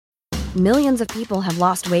Millions of people have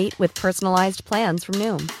lost weight with personalized plans from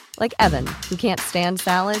Noom. Like Evan, who can't stand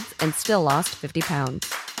salads and still lost 50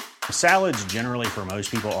 pounds. Salads generally for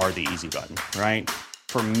most people are the easy button, right?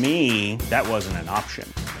 For me, that wasn't an option.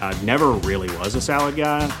 I never really was a salad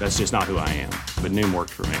guy. That's just not who I am. But Noom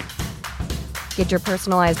worked for me. Get your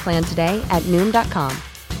personalized plan today at Noom.com.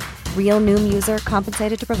 Real Noom user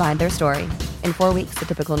compensated to provide their story. In 4 weeks, the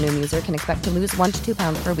typical Noom user can expect to lose 1 to 2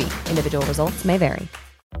 pounds per week. Individual results may vary.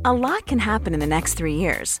 A lot can happen in the next 3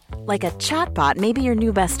 years. Like a chatbot may be your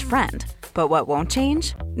new best friend. But what won't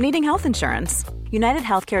change? Needing health insurance. United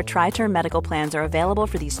Healthcare Tri-Term Medical Plans are available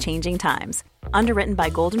for these changing times. Underwritten by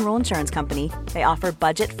Golden Rule Insurance Company, they offer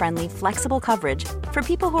budget-friendly, flexible coverage for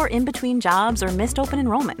people who are in between jobs or missed open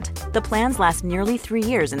enrollment. The plans last nearly 3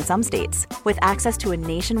 years in some states, with access to a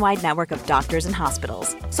nationwide network of doctors and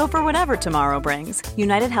hospitals. So for whatever tomorrow brings,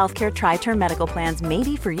 United Healthcare Tri-Term Medical Plans may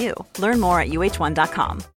be for you. Learn more at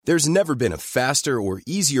uh1.com. There's never been a faster or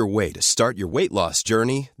easier way to start your weight loss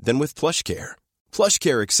journey than with PlushCare.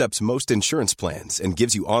 PlushCare accepts most insurance plans and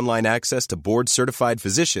gives you online access to board-certified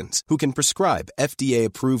physicians who can prescribe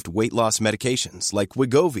FDA-approved weight loss medications like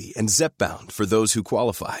Wegovy and Zepbound for those who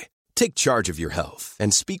qualify. Take charge of your health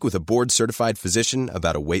and speak with a board-certified physician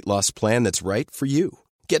about a weight loss plan that's right for you.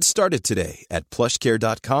 Get started today at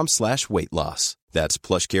plushcare.com/weight loss. That's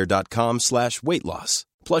plushcare.com/weight loss.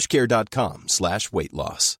 plushcare.com/weight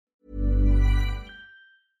loss.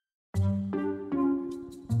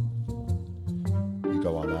 You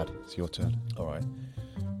go on, lad. It's your turn. All right.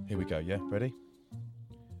 Here we go. Yeah, ready?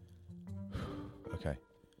 Okay.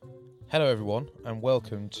 Hello, everyone, and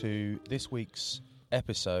welcome to this week's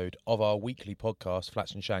episode of our weekly podcast,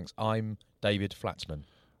 Flats and Shanks. I'm David Flatsman.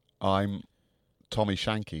 I'm Tommy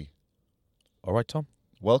Shanky. All right, Tom?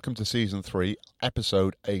 Welcome to Season 3,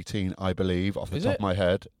 Episode 18, I believe, off the top of my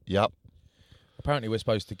head. Yep. Apparently we're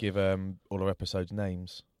supposed to give all our episodes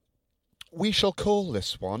names. We shall call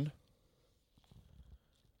this one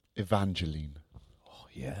Evangeline. Oh,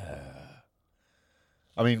 yeah.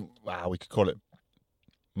 I mean, wow, we could call it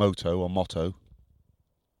Moto or Motto.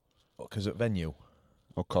 Because at venue.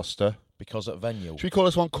 Or Costa. Because at venue. Should we call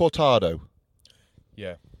this one Cortado?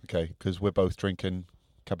 Yeah. Okay, because we're both drinking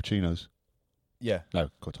cappuccinos. Yeah. No,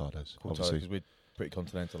 Cortados. Cortado, because we're pretty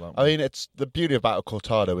continental, aren't we? I mean, it's the beauty about a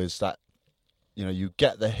Cortado is that, you know, you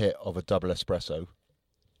get the hit of a double espresso,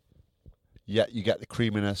 yet you get the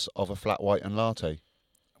creaminess of a flat white and latte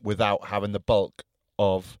without having the bulk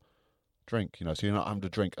of drink, you know, so you're not having to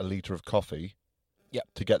drink a litre of coffee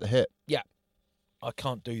to get the hit. Yeah. I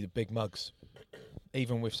can't do the big mugs.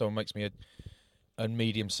 Even if someone makes me a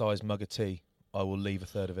medium-sized mug of tea, I will leave a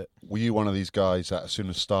third of it. Were you one of these guys that as soon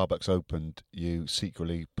as Starbucks opened, you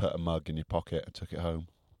secretly put a mug in your pocket and took it home?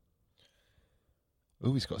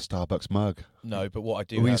 Ooh, he's got a Starbucks mug. No, but what I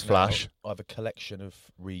do he's flash. I have a collection of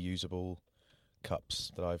reusable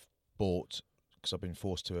cups that I've bought because I've been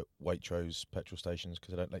forced to at Waitrose petrol stations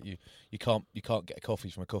because they don't let you. You can't get a coffee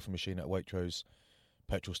from a coffee machine at a Waitrose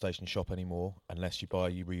petrol station shop anymore unless you buy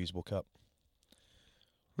a reusable cup.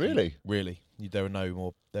 Really? Really. There are no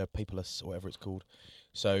more. They're paperless or whatever it's called.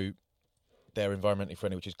 So they're environmentally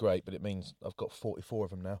friendly, which is great. But it means I've got 44 of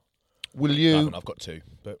them now. Will you? I haven't, I've got 2,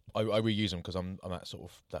 but I reuse them because I'm that sort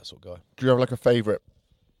of guy. Do you have like a favourite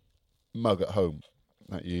mug at home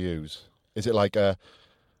that you use? Is it like a?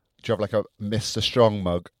 Do you have like a Mr. Strong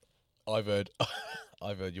mug? I've heard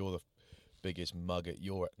you're the biggest mug at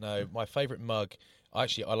your. No, my favourite mug. I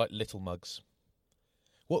like little mugs.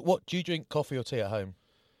 What do you drink? Coffee or tea at home?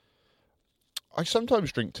 I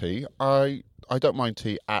sometimes drink tea. I don't mind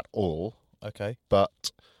tea at all. Okay.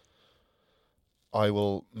 But I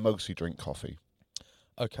will mostly drink coffee.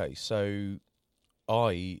 Okay, so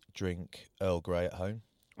I drink Earl Grey at home.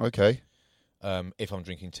 Okay. If I'm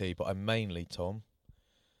drinking tea, but I mainly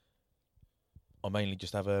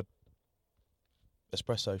just have a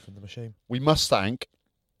espresso from the machine. We must thank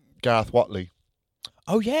Gareth Watley.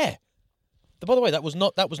 Oh yeah. By the way, that was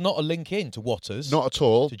not a link in to Watters. Not at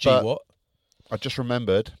all. To G-Watt. I just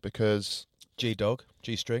remembered because G-Dog,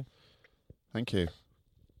 G-String. Thank you.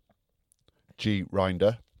 G.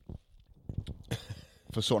 Rinder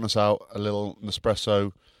for sorting us out a little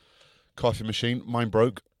Nespresso coffee machine. Mine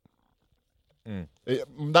broke.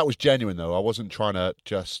 That was genuine, though. I wasn't trying to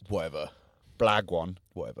just... Whatever. Blag one.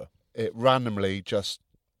 Whatever. It randomly just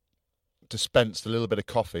dispensed a little bit of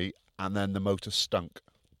coffee and then the motor stunk.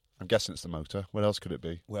 I'm guessing it's the motor. What else could it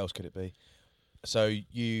be? What else could it be? So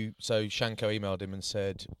Shanko emailed him and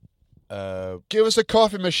said... Give us a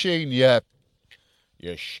coffee machine, yeah.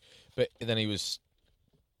 Yes. But then he was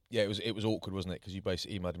Yeah, it was awkward, wasn't it? Because you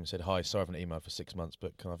basically emailed him and said, "Hi, sorry I haven't emailed for 6 months,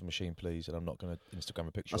 but can I have a machine, please? And I'm not going to Instagram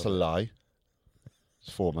a picture." That's of a it." lie.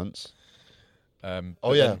 It's 4 months. But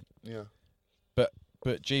yeah.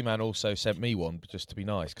 But G-Man also sent me one just to be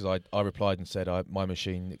nice, because I replied and said my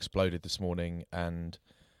machine exploded this morning and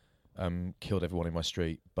killed everyone in my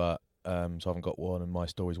street, but so I haven't got one, and my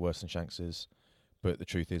story's worse than Shanks's. But the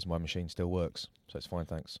truth is, my machine still works, so it's fine,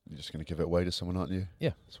 thanks. You're just going to give it away to someone, aren't you?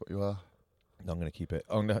 Yeah, that's what you are. I'm going to keep it.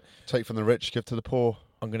 I'm going to take from the rich, give to the poor.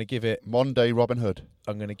 I'm going to give it Monday Robin Hood.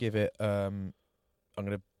 I'm going to give it. I'm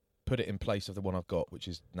going to put it in place of the one I've got, which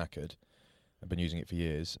is knackered. I've been using it for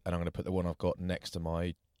years, and I'm going to put the one I've got next to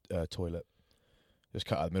my toilet. Just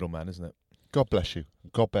cut out the middleman, isn't it? God bless you.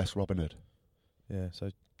 God bless Robin Hood. Yeah.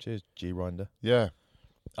 So cheers, G Rinder. Yeah.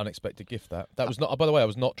 Unexpected gift. That was not. By the way, I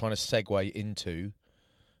was not trying to segue into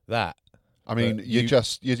that. I mean,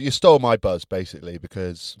 you stole my buzz basically,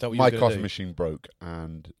 because my coffee machine broke,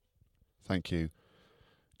 and thank you,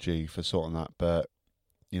 G, for sorting that. But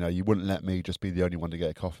you wouldn't let me just be the only one to get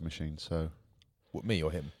a coffee machine. So, what, me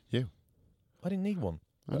or him? You. I didn't need one.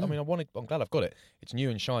 I mean, I'm glad I've got it. It's new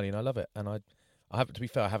and shiny, and I love it. And I haven't. To be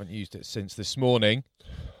fair, I haven't used it since this morning.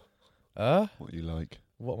 What are you like?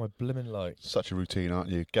 What am I blimmin' like? Such a routine, aren't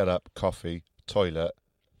you? Get up, coffee, toilet.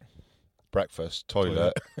 Breakfast,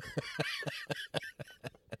 toilet.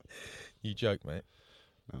 You joke, mate.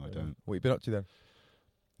 No, I don't. What have you been up to then?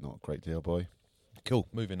 Not a great deal, boy. Cool,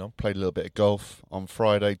 moving on. Played a little bit of golf on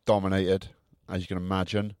Friday, dominated, as you can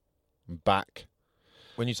imagine. I'm back.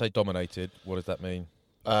 When you say dominated, what does that mean?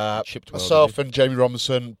 Chipped well, myself and Jamie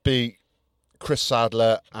Robinson beat Chris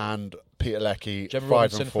Sadler and Peter Leckie. Jamie 5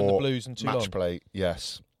 Robinson and 4 from the Blues and Toulon. match play,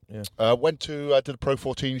 yes. Yeah. Did a Pro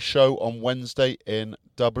 14 show on Wednesday in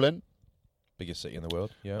Dublin. Biggest city in the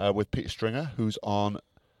world, yeah. With Peter Stringer, who's on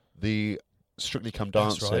the Strictly Come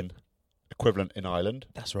Dancing equivalent in Ireland.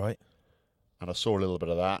 That's right. And I saw a little bit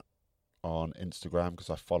of that on Instagram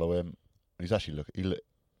because I follow him. And he's actually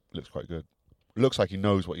looks quite good. Looks like he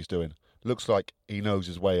knows what he's doing. Looks like he knows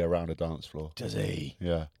his way around a dance floor. Does he?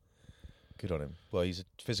 Yeah. Good on him. Well, he's a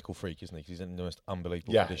physical freak, isn't he? 'Cause he's in the most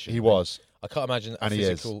unbelievable condition. Yeah, he was. I can't imagine and he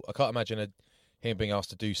is. I can't imagine him being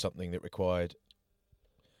asked to do something that required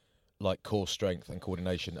like core strength and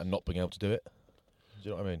coordination and not being able to do it. Do you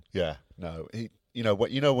know what I mean? Yeah. No.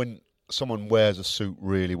 When someone wears a suit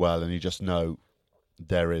really well and you just know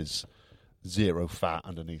there is zero fat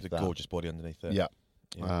underneath that. A gorgeous body underneath there. Yeah.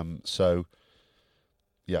 So,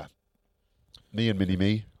 yeah. Me and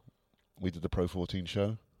Mini-Me, we did the Pro 14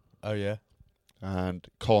 show. Oh, yeah. And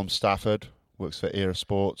Colm Stafford works for Era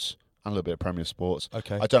Sports and a little bit of Premier Sports.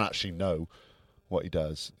 Okay. I don't actually know what he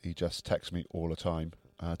does. He just texts me all the time.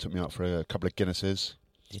 Took me out for a couple of Guinnesses.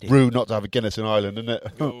 Rude not to have a Guinness in Ireland, isn't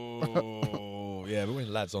it? Oh, yeah, but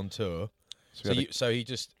when lads on tour. So he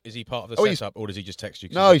just is he part of the setup, or does he just text you?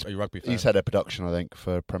 No, he's a rugby fan? He's head of production, I think,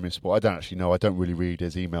 for Premier Sport. I don't actually know. I don't really read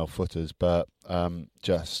his email footers, but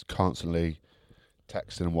just constantly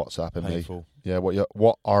texting and WhatsApping Painful. me. Yeah,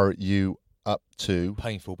 what are you up to?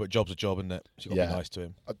 Painful, but job's a job, isn't it? So you've got to be nice to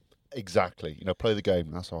him. Exactly. Play the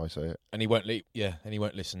game. That's how I say it. And he won't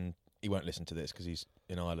listen. He won't listen to this because he's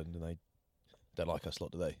in Ireland and they don't like us a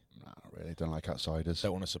lot, do they? No, not really. Don't like outsiders.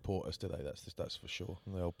 Don't want to support us, do they? That's for sure.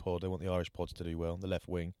 And the old pod, they want the Irish pods to do well. The left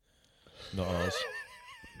wing, not ours.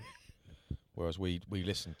 Whereas we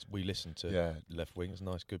listen to left wing. It's a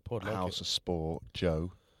nice, good pod. House of Sport,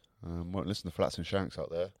 Joe. Won't listen to Flats and Shanks out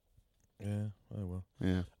there. Yeah. Oh well.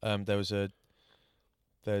 Yeah.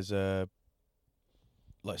 There's a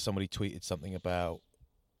like somebody tweeted something about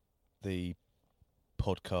the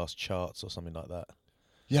podcast charts or something like that.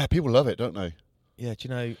 Yeah, people love it, don't they? Yeah, do you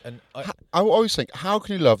know? And I always think, how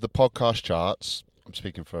can you love the podcast charts? I'm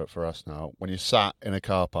speaking for us now. When you're sat in a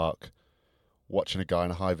car park watching a guy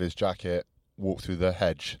in a high-vis jacket walk through the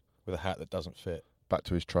hedge with a hat that doesn't fit back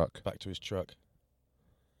to his truck.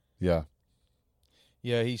 Yeah.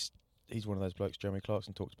 Yeah, he's one of those blokes Jeremy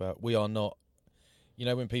Clarkson talks about. We are not. You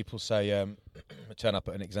know when people say turn up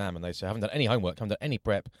at an exam and they say I haven't done any homework, haven't done any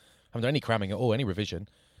prep, haven't done any cramming at all, any revision,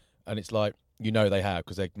 and it's like they have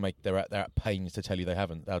because they're at pains to tell you they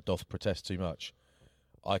haven't. Thou doth protest too much.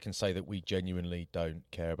 I can say that we genuinely don't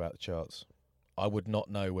care about the charts. I would not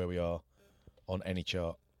know where we are on any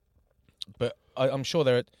chart, but I'm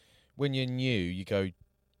sure when you're new, you're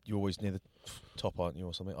always near the top, aren't you,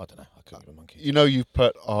 or something? I don't know. I couldn't give a monkey. You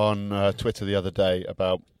put on Twitter the other day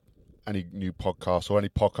about any new podcast or any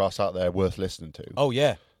podcast out there worth listening to. Oh,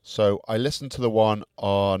 yeah. So I listened to the one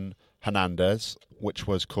on Hernandez, which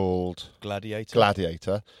was called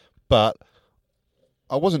Gladiator. But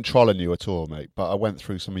I wasn't trolling you at all, mate. But I went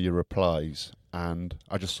through some of your replies and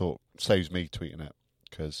I just thought, saves me tweeting it.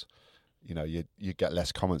 because, you know, you get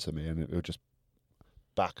less comments than me, and it would just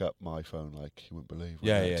back up my phone like you wouldn't believe.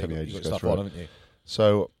 Yeah, It yeah. took me You ages got to go stuff through on, it. haven't you?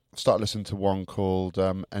 So started listening to one called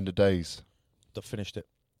End of Days. I finished it.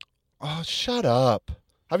 Oh, shut up!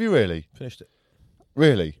 Have you really? Finished it.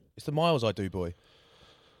 Really? It's the miles I do, boy.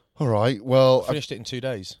 All right. Well, Finished it in 2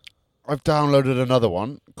 days. I've downloaded another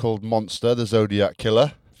one called Monster: The Zodiac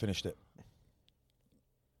Killer. Finished it.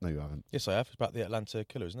 No, you haven't. Yes, I have. It's about the Atlanta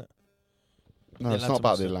killer, isn't it? No, The it's Atlanta not about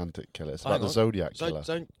Monster. the Atlantic Killer. It's Hang about the on. Zodiac Killer.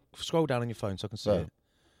 Don't scroll down on your phone so I can see There. it.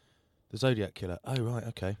 The Zodiac Killer. Oh, right,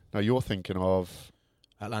 okay. No, you're thinking of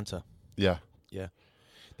Atlanta. yeah. Yeah.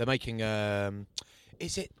 They're making...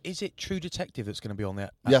 Is it True Detective that's going to be on the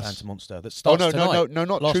Yes. Atlanta Monster? That Oh starts no, tonight? no,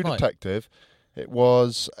 not Last True night. Detective. It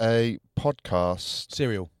was a podcast.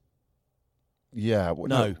 Serial. Yeah. No,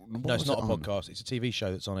 what it's was not it a on? podcast. It's a TV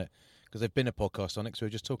show that's on it. Because they've been a podcast on it, so we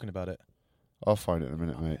were just talking about it. I'll find it in a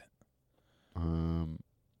minute, mate.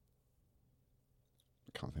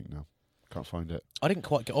 Can't think now. Can't find it. I didn't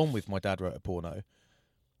quite get on with My Dad Wrote a Porno.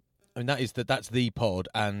 I mean, that's the pod,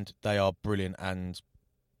 and they are brilliant and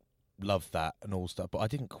love that and all stuff. But I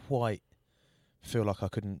didn't quite feel like I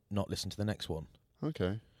couldn't not listen to the next one.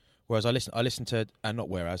 Okay. Whereas I listened to, and not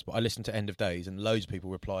whereas, but I listened to End of Days, and loads of people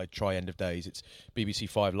replied, try End of Days. It's BBC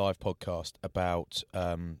 5 Live podcast about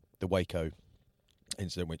the Waco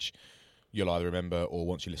incident, which you'll either remember or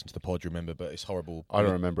once you listen to the pod, you remember, but it's horrible. I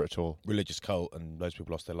don't remember it at all. Religious cult, and loads of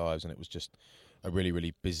people lost their lives, and it was just a really,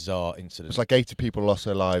 really bizarre incident. It's like 80 people lost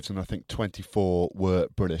their lives, and I think 24 were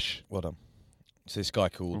British. Well done. So this guy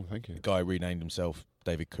called, Oh, thank you. the guy renamed himself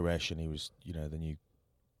David Koresh, and he was, the new,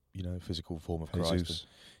 physical form of Christ. Jesus. And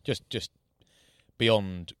just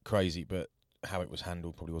beyond crazy, but how it was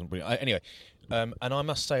handled probably wasn't brilliant. Anyway, and I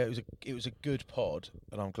must say it was a good pod,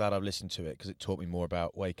 and I'm glad I've listened to it because it taught me more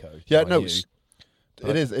about Waco. Yeah, than I no, knew.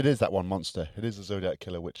 it is that one Monster. It is the Zodiac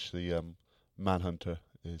Killer, which the Manhunter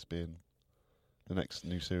is being the next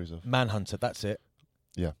new series of. Manhunter. That's it.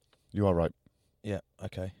 Yeah, you are right. Yeah.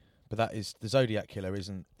 Okay. But that is the Zodiac Killer,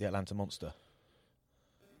 isn't the Atlanta Monster?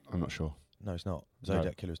 I'm not sure. No, it's not. No.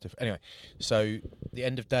 Zodiac Killer is different. Anyway, so the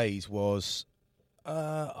End of Days was,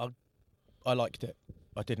 I liked it.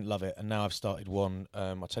 I didn't love it, and now I've started one.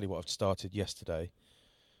 I'll tell you what I've started yesterday,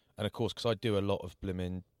 and of course, because I do a lot of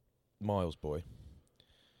blimmin' Miles Boy,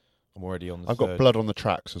 I'm already on the I've third. got Blood on the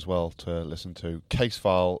Tracks as well to listen to. Case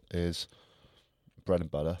File is bread and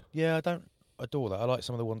butter. Yeah, I don't adore that. I like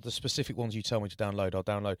some of the specific ones you tell me to download. I'll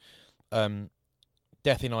download.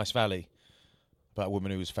 Death in Ice Valley, about a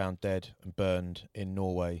woman who was found dead and burned in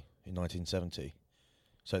Norway in 1970.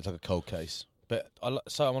 So it's like a cold case. But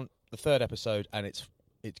so I'm on the third episode, and it's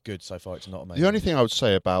good so far. It's not amazing. The only thing I would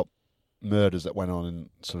say about murders that went on in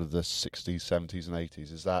sort of the 60s, 70s and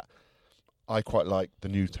 80s is that I quite like the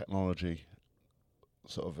new technology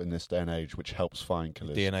sort of in this day and age, which helps find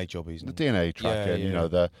killers. DNA jobbies. The DNA tracking, yeah.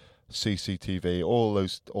 the CCTV,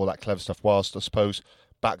 all that clever stuff. Whilst I suppose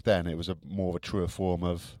back then it was more of a truer form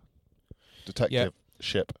of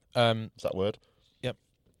detective-ship. Is that word? Yep,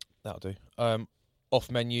 that'll do. Off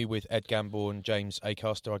Menu with Ed Gamble and James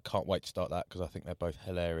Acaster. I can't wait to start that because I think they're both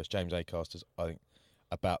hilarious. James Acaster's, I think,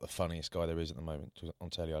 about the funniest guy there is at the moment on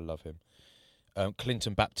telly. I love him.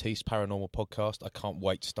 Clinton Baptiste Paranormal Podcast. I can't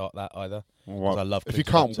wait to start that either. Well, I love if you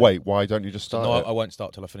Clinton can't Baptiste. wait, why don't you just start No, it? I won't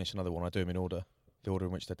start till I finish another one. I do them in order. The order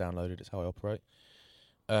in which they're downloaded. It's how I operate.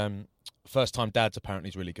 First Time Dads apparently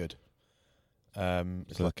is really good.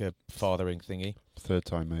 It's So- like a fathering thingy. Third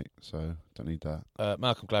time, mate, so don't need that.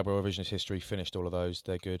 Malcolm Gladwell, Revisionist History, finished all of those.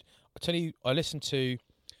 They're good. I tell you, I listen to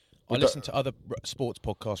other sports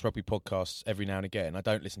podcasts, rugby podcasts every now and again. I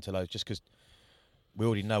don't listen to loads just because we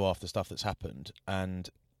already know half the stuff that's happened. And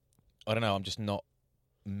I don't know, I'm just not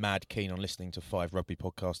mad keen on listening to 5 rugby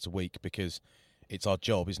podcasts a week because it's our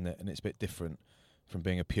job, isn't it? And it's a bit different from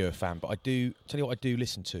being a pure fan. But I do, tell you what I do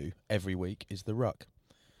listen to every week is The Ruck.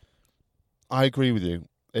 I agree with you.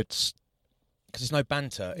 It's Because there's no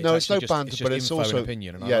banter. no, it's no actually banter, just but it's info also and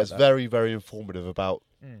opinion. And I yeah, like it's that. very, very informative about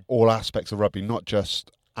all aspects of rugby, not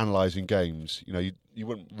just analysing games. You know, you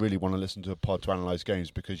wouldn't really want to listen to a pod to analyse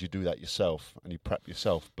games because you do that yourself and you prep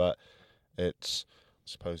yourself. But I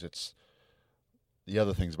suppose it's the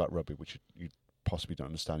other things about rugby which you possibly don't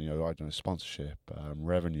understand. You know, I don't know, sponsorship,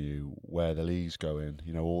 revenue, where the league's going.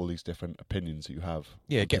 You know, all these different opinions that you have.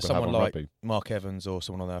 Yeah, that get people have someone on like rugby. Mark Evans or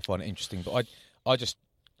someone on there. I find it interesting. But I just,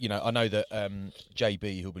 I know that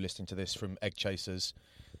JB, who'll be listening to this from Egg Chasers,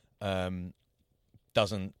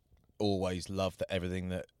 doesn't always love everything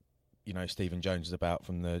that Stephen Jones is about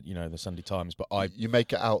from the the Sunday Times. But You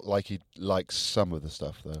make it out like he likes some of the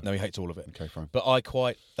stuff, though. no, he hates all of it. Okay, fine. But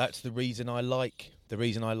that's the reason I like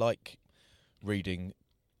reading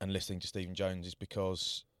and listening to Stephen Jones is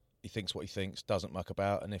because he thinks what he thinks, doesn't muck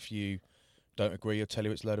about, and if you don't agree, he'll tell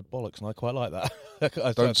you it's a load of bollocks, and I quite like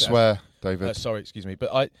that. Don't swear, David. Sorry, excuse me.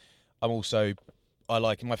 But I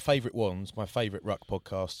like my favourite ruck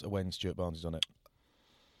podcasts are when Stuart Barnes is on it.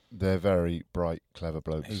 They're very bright, clever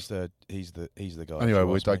blokes. He's the guy. Anyway,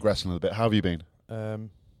 we're digressing a little bit. How have you been?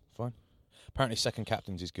 Fine. Apparently, Second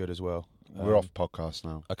Captains is good as well. We're off podcast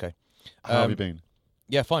now. Okay. How have you been?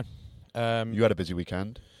 Yeah, fine. You had a busy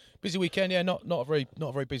weekend. Busy weekend, yeah. Not a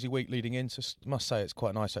very busy week leading in. So must say it's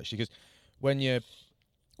quite nice actually, because when you're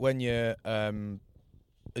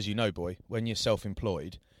as you know, boy, when you're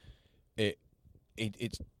self-employed,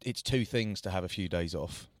 it's two things to have a few days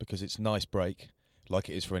off, because it's a nice break, like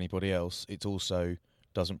it is for anybody else. It also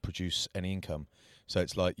doesn't produce any income, so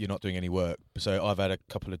it's like you're not doing any work. So I've had a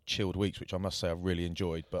couple of chilled weeks, which I must say I've really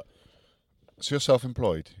enjoyed. But So you're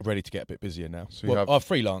self-employed? ready to get a bit busier now. So I'm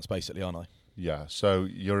freelance basically, aren't I? Yeah, so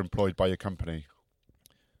you're employed by your company,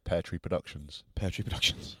 Pear Tree Productions. Pear Tree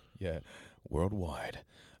Productions, yeah, worldwide.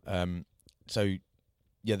 So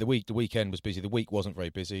yeah, the weekend was busy. The week wasn't very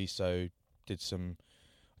busy, so did some.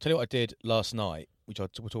 I'll tell you what I did last night, which we'll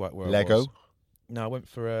talk about where I Lego? was. No,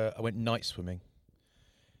 I went night swimming.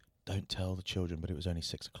 Don't tell the children, but it was only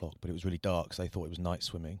 6 o'clock. But it was really dark, so they thought it was night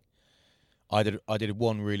swimming. I did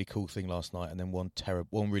one really cool thing last night, and then one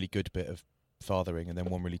really good bit of fathering, and then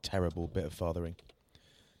one really terrible bit of fathering.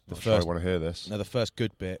 I want to hear this. No, the first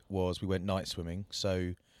good bit was we went night swimming.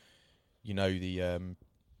 So, you know the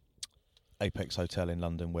Apex Hotel in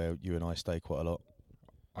London where you and I stay quite a lot.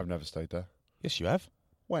 I've never stayed there. Yes, you have.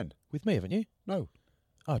 When? With me, haven't you? No.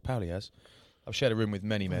 Oh, Powley has. I've shared a room with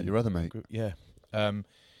many men. Your other mate. Yeah.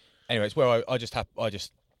 Anyway, it's where I just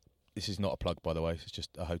this is not a plug, by the way. It's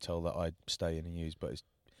just a hotel that I stay in and use, but it's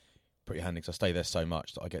pretty handy because I stay there so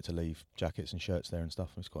much that I get to leave jackets and shirts there and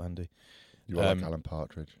stuff. It's quite handy. You're like Alan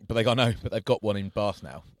Partridge. But they've got one in Bath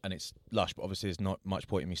now, and it's lush. But obviously, there's not much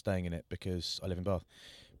point in me staying in it because I live in Bath.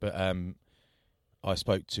 But I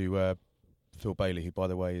spoke to Phil Bailey, who, by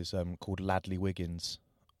the way, is called Ladley Wiggins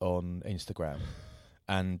on Instagram,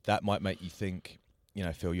 and that might make you think, you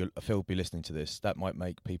know, Phil will be listening to this. That might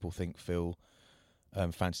make people think Phil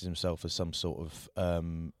fancies himself as some sort of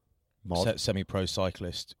semi-pro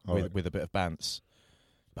cyclist with a bit of bants.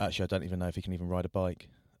 But actually, I don't even know if he can even ride a bike.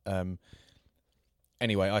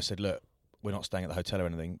 Anyway, I said, look, we're not staying at the hotel or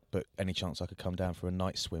anything, but any chance I could come down for a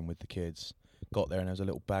night swim with the kids? Got there and there was a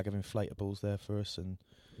little bag of inflatables there for us, and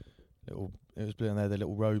it was blooming there, their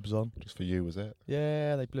little robes on. Just for you, was it?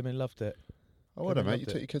 Yeah, they blooming loved it. Oh, what a mate! You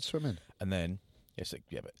took your kids swimming, and then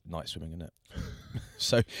but night swimming, isn't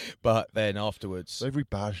it? But then afterwards, they've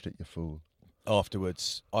rebadged it, you fool.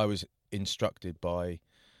 Afterwards, I was instructed by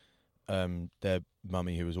their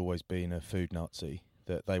mummy, who has always been a food Nazi,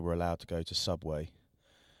 that they were allowed to go to Subway.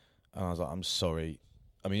 And I was like, I'm sorry.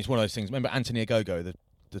 I mean, it's one of those things. Remember Anthony Ogogo,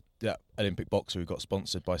 the Olympic boxer who got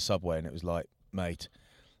sponsored by Subway, and it was like, mate,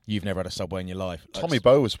 you've never had a Subway in your life. Tommy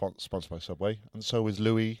Bowe was sponsored by Subway, and so was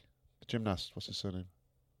Louis, the gymnast. What's his surname?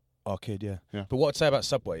 Our kid, yeah. But what I'd say about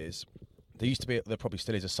Subway is, there probably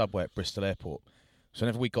still is a Subway at Bristol Airport. So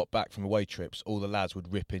whenever we got back from away trips, all the lads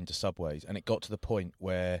would rip into Subways, and it got to the point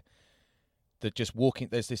where just walking.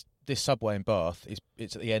 There's this Subway in Bath.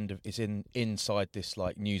 It's at the end of. It's inside this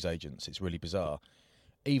like newsagents. It's really bizarre.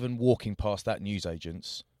 Even walking past that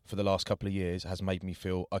newsagents for the last couple of years has made me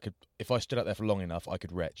feel if I stood out there for long enough, I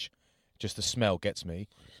could retch. Just the smell gets me.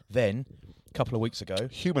 Then a couple of weeks ago,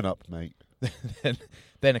 human up, mate.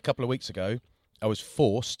 then a couple of weeks ago, I was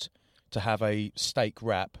forced to have a steak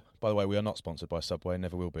wrap. By the way, we are not sponsored by Subway,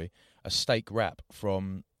 never will be. A steak wrap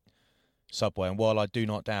from Subway, and while I do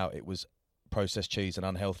not doubt it was processed cheese and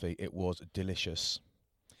unhealthy, it was delicious.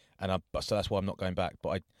 So that's why I'm not going back. But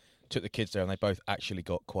I took the kids there, and they both actually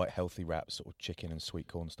got quite healthy wraps, sort of chicken and sweet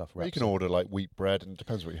corn stuff. Well, you can order like wheat bread, and it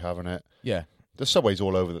depends what you have in it. Yeah. There's Subways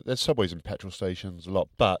all over. There's Subways in petrol stations a lot,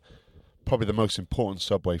 but probably the most important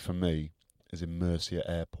Subway for me is in Murcia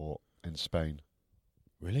Airport in Spain.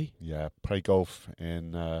 Really? Yeah, play golf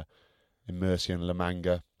in Murcia and La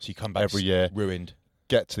Manga. So you come back every year, ruined.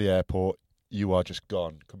 Get to the airport, you are just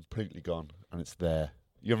gone, completely gone, and it's there.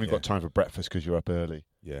 You haven't got time for breakfast because you're up early.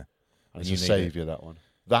 Yeah, and it's a saviour, that one.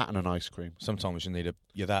 That and an ice cream. Sometimes you need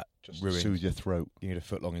you're that just ruined. Soothe your throat. You need a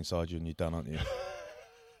foot long inside you, and you're done, aren't you?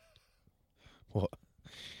 What?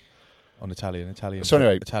 On Italian. So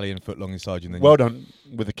anyway, Italian foot long inside you. And then well done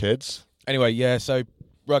with the kids. Anyway, yeah. So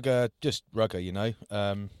rugger, you know.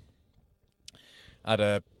 I had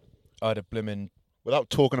a blimmin'.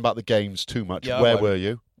 Without talking about the games too much, where were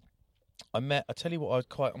you? I tell you what,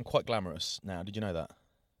 I'm quite glamorous now. Did you know that?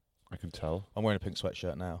 I can tell. I'm wearing a pink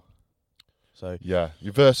sweatshirt now. So Yeah,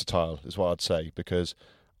 you're versatile is what I'd say, because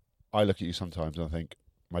I look at you sometimes and I think,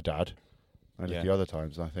 my dad. I look at you other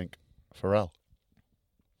times and I think, Pharrell.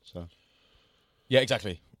 So yeah,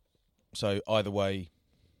 exactly. So either way,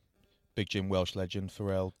 Big Jim Welsh legend,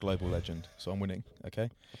 Pharrell global legend. So I'm winning. Okay.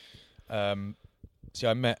 See,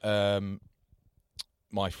 I met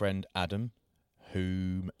my friend Adam,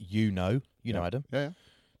 whom you know Adam, yeah.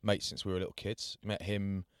 mate since we were little kids. Met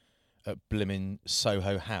him at blimmin'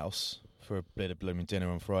 Soho House for a bit of blimmin' dinner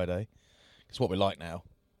on Friday. It's what we like now.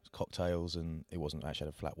 It's cocktails, and it wasn't actually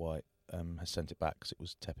had a flat white. Has sent it back because it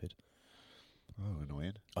was tepid. Oh,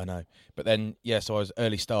 annoying. I know. But then, so I was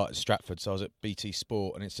early start at Stratford, so I was at BT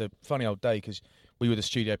Sport, and it's a funny old day because we were the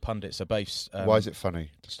studio pundits, so Bafes... Why is it funny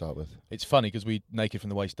to start with? It's funny because we naked from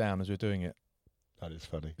the waist down as we were doing it. That is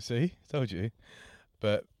funny. See? Told you.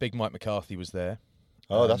 But big Mike McCarthy was there.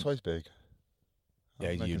 Oh, that's why he's big.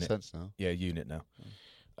 Yeah, he's a making unit. sense now. Yeah, unit now.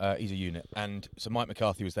 He's a unit. And so Mike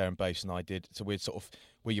McCarthy was there in base, and I did. So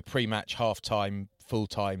we're your pre-match, half-time,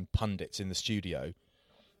 full-time pundits in the studio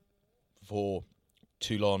for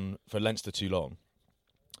Toulon, for Leinster Toulon.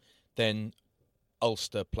 Then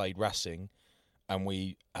Ulster played Racing, and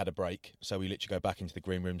we had a break. So we literally go back into the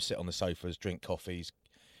green room, sit on the sofas, drink coffees,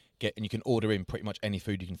 and you can order in pretty much any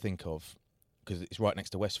food you can think of because it's right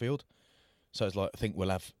next to Westfield. So it's like, I think we'll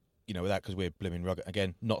have, with that, because we're blimmin' rugged.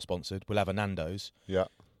 Again, not sponsored. We'll have a Nando's. Yeah.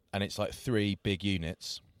 And it's like 3 big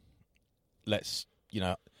units. Let's,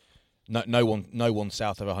 no one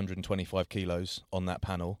south of 125 kilos on that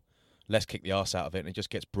panel. Let's kick the arse out of it, and it just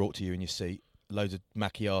gets brought to you in your seat. Loads of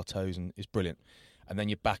macchiatos, and it's brilliant. And then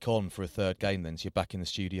you're back on for a third game then. So you're back in the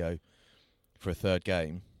studio for a third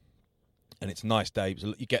game. And it's a nice day.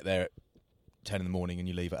 You get there at 10 in the morning and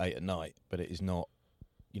you leave at 8 at night. But it is not,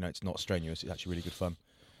 it's not strenuous. It's actually really good fun.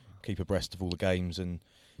 Keep abreast of all the games and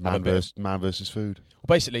Man versus food. Well,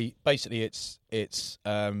 basically, it's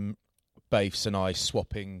Bafes and I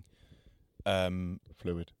swapping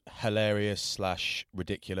Fluid. hilarious /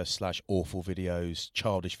 ridiculous / awful videos,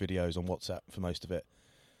 childish videos on WhatsApp for most of it.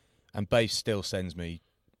 And Bafes still sends me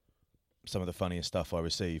some of the funniest stuff I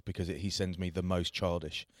receive because he sends me the most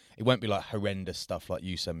childish. It won't be like horrendous stuff like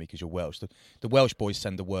you send me because you're Welsh. The Welsh boys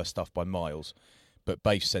send the worst stuff by miles, but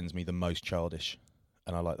Bafes sends me the most childish,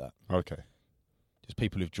 and I like that. Okay. Just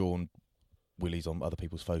people who've drawn willies on other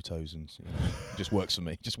people's photos, and just works for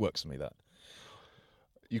me. Just works for me, that.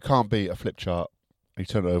 You can't beat a flip chart. You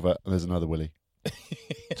turn it over and there's another willy.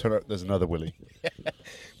 There's another willy.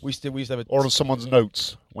 We used to have a... Or on someone's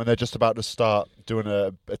notes when they're just about to start doing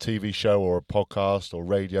a TV show or a podcast or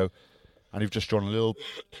radio, and you've just drawn a little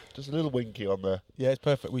winky on there. Yeah, it's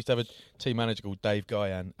perfect. We used to have a team manager called Dave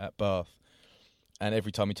Guyan at Bath, and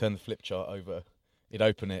every time he turned the flip chart over, he'd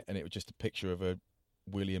open it and it was just a picture of a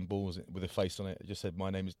William Balls with a face on it. It just said, "My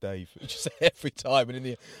name is Dave." It just said every time. And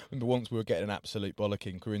I remember once we were getting an absolute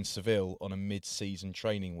bollocking. We were in Seville on a mid-season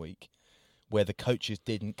training week where the coaches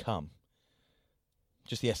didn't come.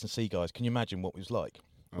 Just the S&C guys. Can you imagine what it was like?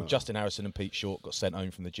 Well, Justin Harrison and Pete Short got sent home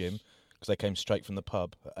from the gym because they came straight from the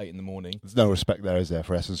pub at 8 in the morning. There's no respect there, is there,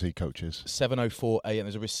 for S&C coaches? 7:04 a.m.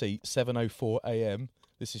 There's a receipt. 7:04 a.m.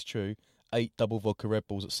 This is true. 8 double vodka Red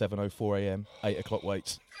Bulls at 7:04 a.m. 8 o'clock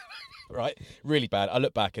weights. Right? Really bad. I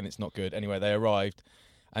look back and it's not good. Anyway, they arrived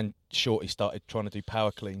and Shorty started trying to do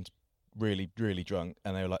power cleans, really, really drunk,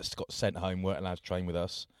 and they were like got sent home, weren't allowed to train with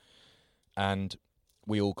us. And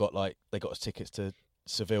we all got they got us tickets to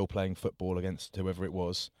Seville playing football against whoever it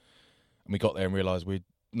was. And we got there and realised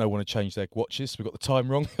no one had changed their watches. We got the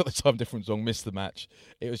time wrong, got the time difference wrong, missed the match.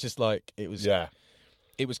 It was just it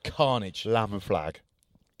was carnage. Lamb and flag.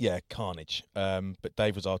 Yeah, carnage. But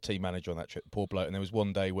Dave was our team manager on that trip, poor bloke. And there was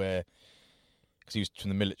one day where, because he was from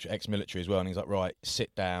the military, ex-military as well, and he's like, "Right,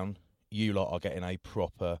 sit down. You lot are getting a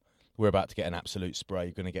proper. We're about to get an absolute spray.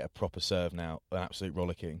 You're going to get a proper serve now, an absolute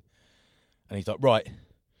rollicking." And he's like, "Right."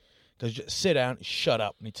 Goes, "Just sit down, shut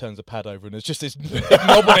up." And he turns the pad over, and there's just this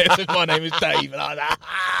knob on it that says, "My name is Dave." And I'm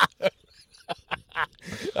like,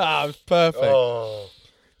 it was perfect. Oh.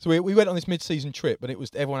 So we went on this mid-season trip, and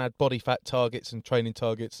everyone had body fat targets and training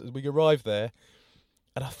targets. As we arrived there,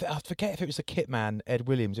 and I forget if it was the kit man, Ed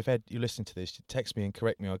Williams. If Ed, you're listening to this, text me and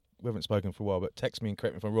correct me. We haven't spoken for a while, but text me and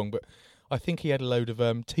correct me if I'm wrong. But I think he had a load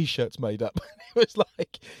of T-shirts made up.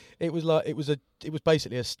 It was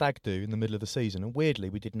basically a stag do in the middle of the season. And weirdly,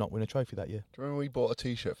 we did not win a trophy that year. Do you remember we bought a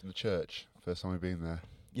T-shirt from the church first time we've been there?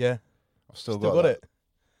 Yeah, I've still got that. it.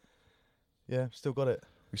 Yeah, still got it.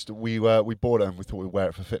 We bought it and we thought we'd wear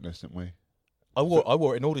it for fitness, didn't we? I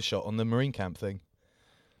wore it in Aldershot on the Marine Camp thing.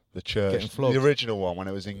 The church, the original one when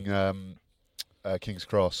it was in King's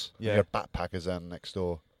Cross. Yeah, we had backpackers next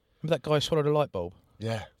door. Remember that guy swallowed a light bulb?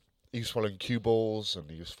 Yeah, he was swallowing cue balls, and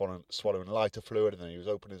he was swallowing lighter fluid, and then he was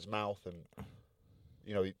opening his mouth, and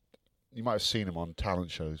you might have seen him on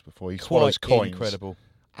talent shows before. He swallows coins, incredible,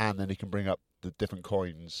 and then he can bring up the different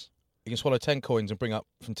coins. He can swallow 10 coins and bring up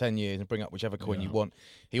from 10 years and bring up whichever coin you want.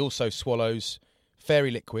 He also swallows fairy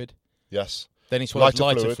liquid. Yes. Then he swallows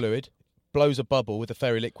lighter fluid, blows a bubble with the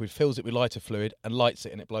fairy liquid, fills it with lighter fluid, and lights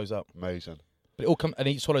it, and it blows up. Amazing. But it all and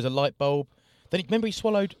he swallows a light bulb. Then remember he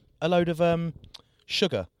swallowed a load of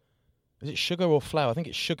sugar. Is it sugar or flour? I think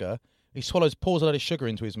it's sugar. He pours a load of sugar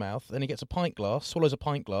into his mouth. Then he gets a pint glass, swallows a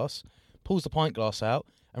pint glass, pulls the pint glass out,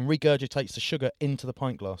 and regurgitates the sugar into the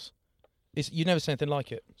pint glass. You never seen anything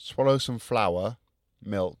like it. Swallow some flour,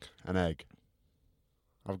 milk, and egg.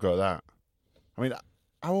 I've got that. I mean,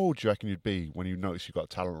 how old do you reckon you'd be when you notice you've got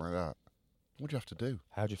talent like that? What do you have to do?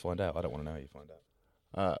 How'd you find out? I don't want to know how you find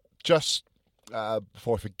out. Just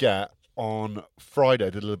before I forget, on Friday I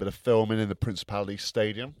did a little bit of filming in the Principality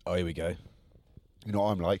Stadium. Oh, here we go. You know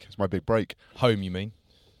what I'm like. It's my big break. Home, you mean?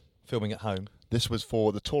 Filming at home? This was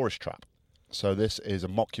for The Tourist Trap. So this is a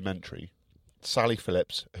mockumentary. Sally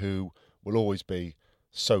Phillips, who will always be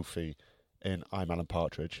Sophie in I'm Alan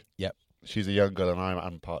Partridge. Yep. She's a young girl in I'm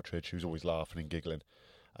Alan Partridge who's always laughing and giggling.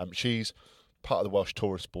 She's part of the Welsh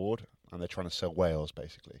Tourist Board, and they're trying to sell Wales,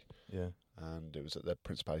 basically. Yeah. And it was at the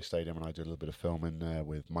Principality Stadium, and I did a little bit of filming there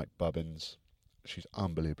with Mike Bubbins. She's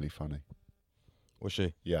unbelievably funny. Was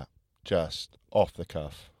she? Yeah. Just off the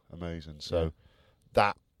cuff. Amazing. So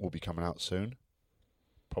that will be coming out soon.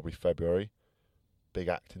 Probably February. Big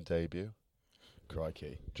acting debut.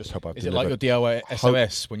 Crikey. Just hope I've Is delivered. it like your DIY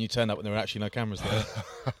SOS when you turned up when there were actually no cameras there?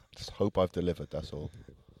 Just hope I've delivered, that's all.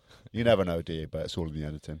 You never know, do you? But it's all in the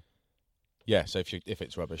editing. Yeah, so if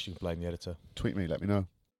it's rubbish, you can blame the editor. Tweet me, let me know.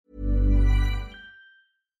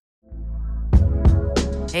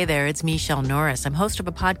 Hey there, it's Michelle Norris. I'm host of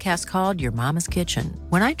a podcast called Your Mama's Kitchen.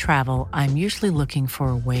 When I travel, I'm usually looking for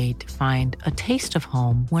a way to find a taste of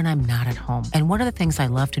home when I'm not at home. And one of the things I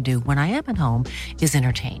love to do when I am at home is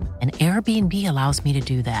entertain. And Airbnb allows me to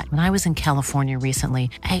do that. When I was in California recently,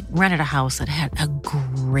 I rented a house that had a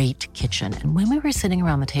great kitchen. And when we were sitting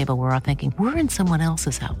around the table, we were all thinking, we're in someone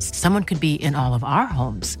else's house. Someone could be in all of our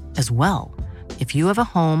homes as well. If you have a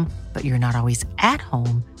home, but you're not always at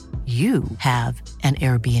home, you have an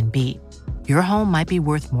Airbnb. Your home might be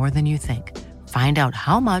worth more than you think. Find out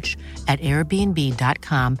how much at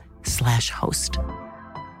airbnb.com/host.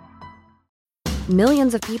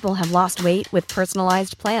 Millions of people have lost weight with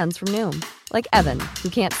personalized plans from Noom. Like Evan, who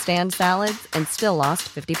can't stand salads and still lost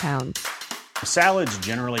 50 pounds. Salads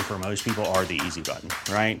generally for most people are the easy button,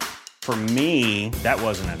 right? For me, that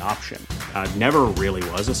wasn't an option. I never really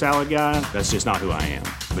was a salad guy. That's just not who I am.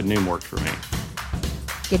 But Noom worked for me.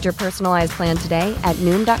 Get your personalized plan today at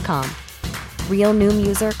Noom.com. Real Noom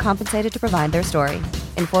user compensated to provide their story.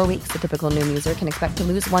 In 4 weeks, the typical Noom user can expect to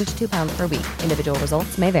lose 1 to 2 pounds per week. Individual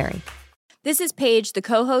results may vary. This is Paige, the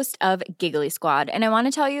co-host of Giggly Squad, and I want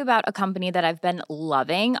to tell you about a company that I've been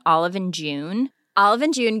loving, Olive & June. Olive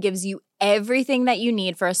 & June gives you everything that you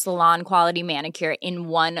need for a salon-quality manicure in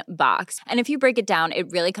one box. And if you break it down, it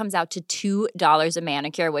really comes out to $2 a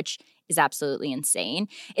manicure, which is absolutely insane.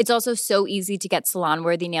 It's also so easy to get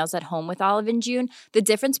salon-worthy nails at home with Olive & June. The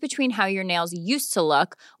difference between how your nails used to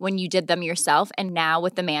look when you did them yourself and now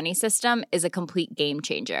with the Mani system is a complete game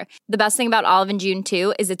changer. The best thing about Olive & June,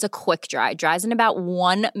 too, is it's a quick dry. Dries in about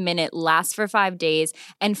 1 minute, lasts for 5 days,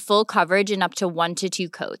 and full coverage in up to 1 to 2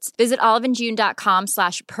 coats. Visit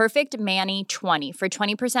oliveandjune.com/perfectmani20 for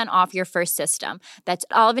 20% off your first system. That's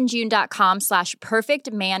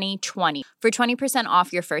oliveandjune.com/perfectmani20 for 20%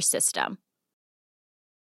 off your first system.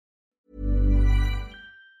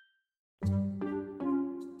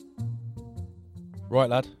 Right,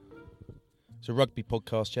 lad. It's a rugby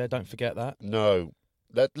podcast, yeah? Don't forget that. No.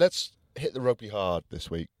 Let's hit the rugby hard this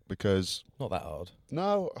week because... Not that hard.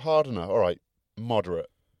 No, hard enough. All right, moderate.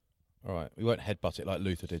 All right, we won't headbutt it like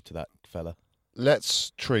Luther did to that fella.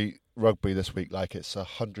 Let's treat rugby this week like it's a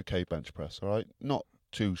 100k bench press, all right? Not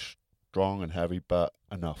too strong and heavy, but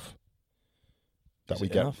enough. You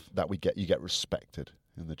get respected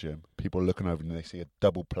in the gym. People are looking over and they see a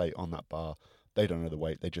double plate on that bar. They don't know the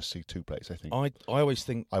weight. They just see 2 plates. They think, I always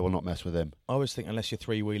think... I will not mess with him. I always think unless you're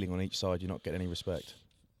three-wheeling on each side, you're not getting any respect.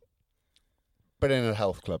 But in a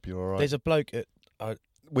health club, you're all right. There's a bloke at...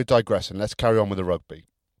 We're digressing. Let's carry on with the rugby.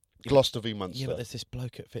 Gloucester v Munster. Yeah, but there's this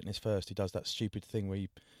bloke at Fitness First who does that stupid thing where you...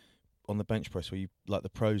 on the bench press where you, like the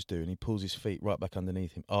pros do, and he pulls his feet right back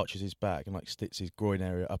underneath him, arches his back and like sticks his groin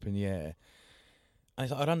area up in the air.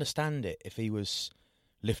 And I'd understand it if he was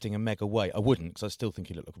lifting a mega weight. I wouldn't, because I still think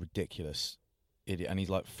he looked ridiculous idiot, and he's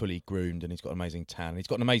like fully groomed, and he's got an amazing tan, and he's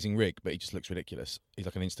got an amazing rig, but he just looks ridiculous. He's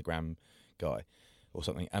like an Instagram guy or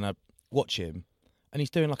something. And I watch him, and he's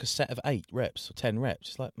doing like a set of 8 reps or 10 reps.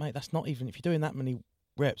 It's like, mate, that's not even, if you're doing that many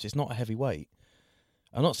reps, it's not a heavy weight.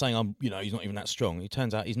 I'm not saying he's not even that strong. It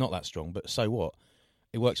turns out he's not that strong, but so what?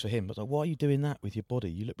 It works for him. But it's like, why are you doing that with your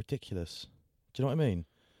body? You look ridiculous. Do you know what I mean?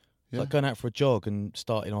 It's like going out for a jog and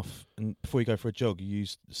starting off, and before you go for a jog, you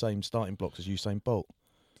use the same starting blocks as Usain Bolt.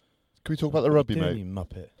 Can we talk about the rugby, What are mate? you doing, you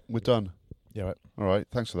muppet? We're done. Yeah, right. All right,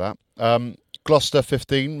 thanks for that. Gloucester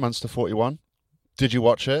 15, Munster 41. Did you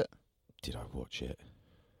watch it? Did I watch it?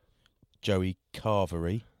 Joey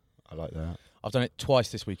Carvery. I like that. I've done it twice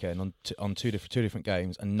this weekend on two different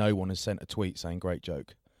games, and no one has sent a tweet saying great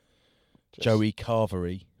joke. Joey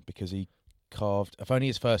Carvery, because he carved. If only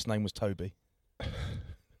his first name was Toby.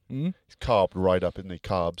 He's carved right up, isn't he?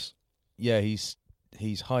 Carbs. Yeah, he's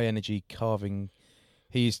high energy carving.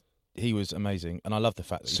 He was amazing, and I love the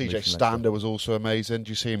fact that he's moved CJ from Stander Leicester. was also amazing. Did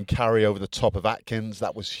you see him carry over the top of Atkins?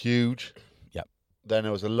 That was huge. Yep. Then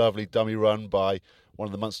there was a lovely dummy run by one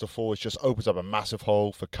of the Munster forwards, just opens up a massive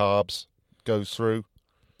hole for Carbs, goes through.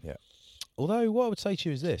 Yeah. Although, what I would say to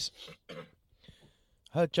you is this.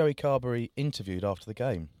 I heard Joey Carvery interviewed after the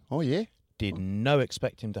game. Oh, yeah? Did no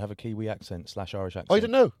expect him to have a Kiwi accent / Irish accent. Oh, you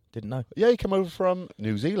didn't know? Didn't know. Yeah, he came over from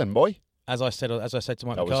New Zealand, boy. As I said to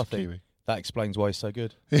Mike That was McCarthy, Kiwi. that explains why he's so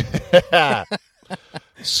good.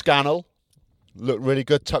 Scannell looked really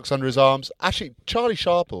good, tucks under his arms. Actually, Charlie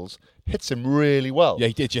Sharples hits him really well. Yeah,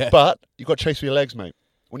 he did, yeah. But you've got to chase with your legs, mate.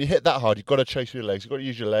 When you hit that hard, you've got to chase with your legs. You've got to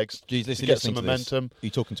use your legs Jeez, to get some momentum. Are you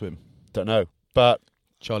talking to him? Don't know. But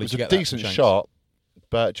Charlie, it was did you a get that decent from Shanks? shot,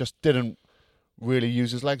 but just didn't really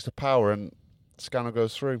use his legs to power, and Scannell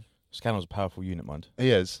goes through. Scannell's a powerful unit, mind. He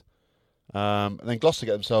is. And then Gloucester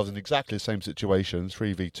get themselves in exactly the same situation,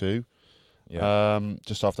 3v2. Yeah.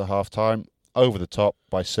 Just after half time, over the top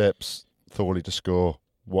by Sips, Thorley to score.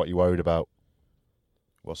 What are you worried about?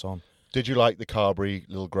 What's on? Did you like the Carberry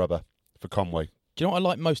little grubber for Conway? Do you know what I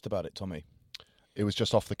like most about it, Tommy? It was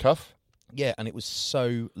just off the cuff. Yeah, and it was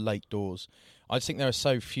so late doors. I just think there are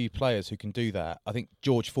so few players who can do that. I think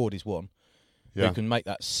George Ford is one who can make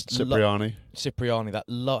that Cipriani,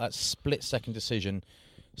 that split-second decision.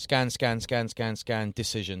 Scan,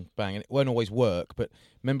 decision, bang. And it won't always work, but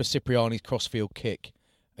remember Cipriani's crossfield kick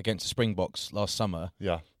against the Springboks last summer?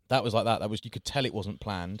 Yeah. That was like that. You could tell it wasn't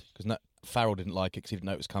planned because Farrell didn't like it because he didn't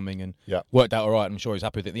know it was coming, and Yeah. worked out all right. I'm sure he's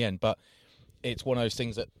happy with it at the end, but it's one of those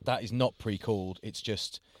things that is not pre-called. It's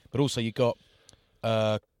just, but also you got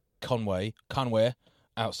Conway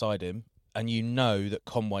outside him, and you know that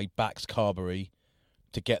Conway backs Carberry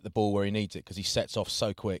to get the ball where he needs it because he sets off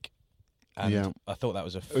so quick. And I thought that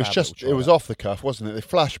was a It was just, it was off the cuff, wasn't it? They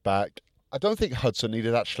flashed back. I don't think Hudson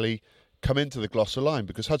needed actually come into the Gloucester line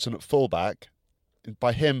because Hudson at fullback,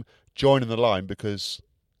 by him joining the line because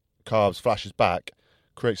Carbs flashes back,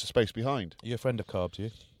 creates a space behind. Are you a friend of Carbs,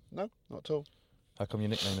 you? No, not at all. How come you're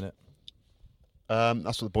nicknaming it?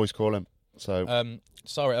 That's what the boys call him. So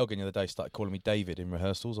Sarah Elgin the other day started calling me David in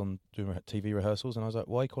rehearsals, doing TV rehearsals, and I was like,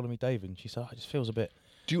 why are you calling me David? And she said, it just feels a bit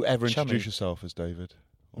do you ever chummy. introduce yourself as David?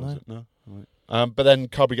 Or No. is it? No? Right. But then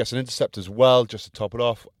Carberry gets an intercept as well, just to top it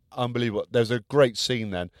off. Unbelievable. There's a great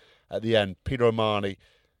scene then at the end. Peter O'Mahony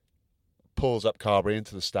pulls up Carberry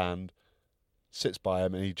into the stand, sits by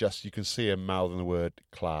him, and you can see him mouthing the word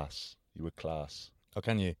class. You were class. Oh,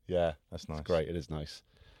 can you? Yeah. That's nice. It's great. It is nice.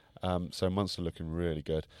 So Munster looking really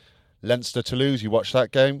good. Leinster Toulouse, you watched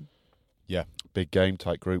that game? Yeah. Big game,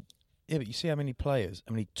 tight group. Yeah, but you see how many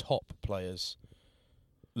top players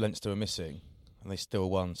Leinster are missing, and they still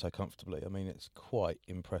won so comfortably. I mean, it's quite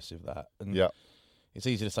impressive, that. And Yeah. it's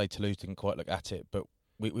easy to say Toulouse didn't quite look at it, but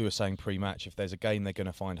we were saying pre-match, if there's a game they're going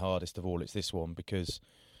to find hardest of all, it's this one, because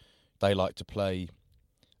they like to play,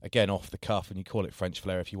 again, off the cuff, and you call it French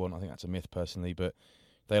flair if you want. I think that's a myth, personally, but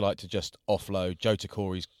they like to just offload. Joe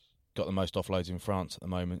Takori's got the most offloads in France at the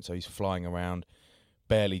moment, so he's flying around,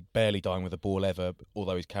 barely dying with the ball ever,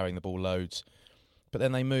 although he's carrying the ball loads. But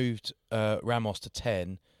then they moved Ramos to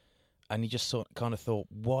 10, and you just kind of thought,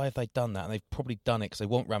 why have they done that? And they've probably done it because they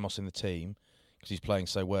want Ramos in the team because he's playing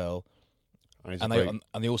so well. And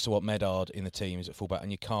they also want Medard in the team as at fullback,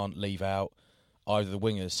 and you can't leave out either of the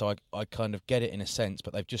wingers. So I kind of get it in a sense,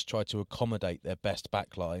 but they've just tried to accommodate their best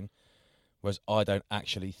backline, whereas I don't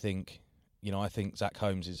actually think, I think Zach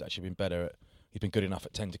Holmes has actually been better he's been good enough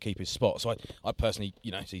at 10 to keep his spot. So I personally,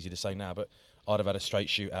 it's easy to say now, but I'd have had a straight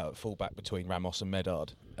shootout at fullback between Ramos and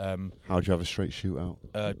Medard. How'd you have a straight shootout?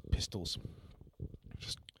 Pistols.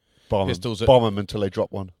 Just bomb Pistols them until they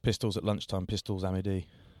drop one. Pistols at lunchtime, Pistols Amidi.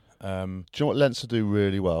 Do you know what Leinster do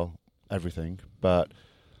really well? Everything. But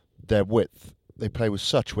their width they play with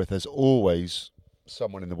such width. There's always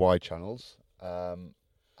someone in the wide channels,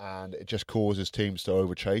 and it just causes teams to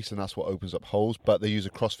overchase, and that's what opens up holes. But they use a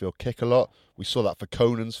crossfield kick a lot. We saw that for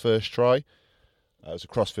Conan's first try. It was a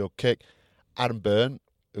crossfield kick. Adam Byrne,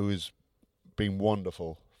 who has been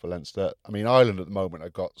wonderful for Leinster. I mean, Ireland at the moment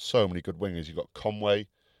have got so many good wingers. You've got Conway,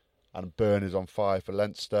 and Byrne is on fire for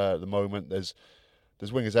Leinster at the moment. There's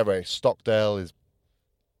wingers everywhere. Stockdale is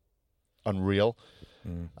unreal.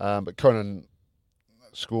 But Conan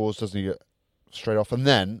scores, doesn't he, straight off. And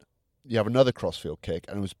then you have another crossfield kick,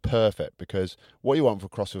 and it was perfect, because what you want for a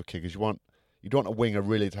crossfield kick is you don't want a winger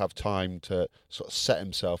really to have time to sort of set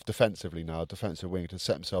himself defensively now, a defensive winger to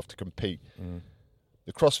set himself to compete.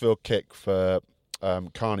 The crossfield kick for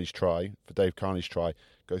Carney's try, for Dave Carney's try,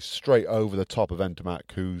 goes straight over the top of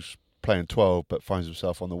Entomac, who's playing 12 but finds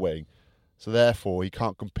himself on the wing. So therefore, he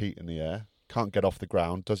can't compete in the air, can't get off the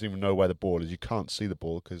ground, doesn't even know where the ball is. You can't see the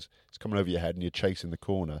ball because it's coming over your head and you're chasing the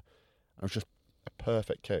corner. And it was just a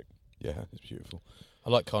perfect kick. Yeah, it's beautiful. I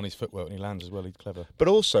like Carney's footwork when he lands as well. He's clever. But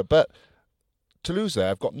Toulouse there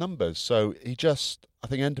have got numbers. So I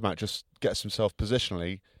think Entomac just gets himself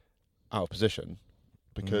positionally out of position,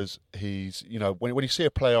 because he's, when you see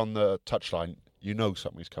a play on the touchline, you know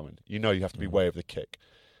something's coming. You know you have to be way over the kick.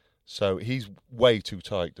 So he's way too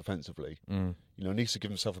tight defensively. Needs to give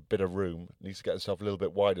himself a bit of room, needs to get himself a little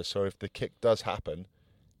bit wider. So if the kick does happen,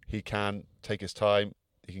 he can take his time,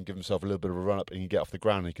 he can give himself a little bit of a run up, and he can get off the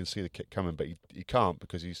ground and he can see the kick coming. But he can't,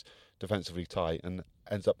 because he's defensively tight and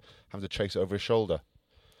ends up having to chase it over his shoulder.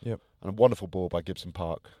 Yep. And a wonderful ball by Gibson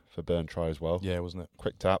Park for Byrne try as well. Yeah, wasn't it?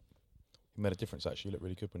 Quick tap. He made a difference, actually. He looked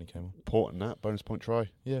really good when he came on. Important that, bonus point try.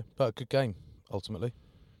 Yeah, but a good game, ultimately.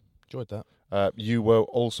 Enjoyed that. You were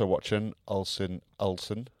also watching Ulster.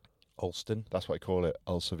 Ulster. That's what I call it.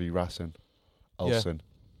 Ulster v Racing. Ulster. Yeah.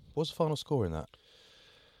 What was the final score in that?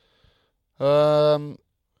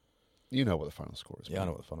 You know what the final score is. Yeah, I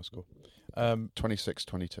know what the final score.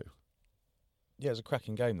 26-22. Yeah, it was a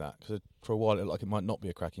cracking game, that. Because for a while it looked like it might not be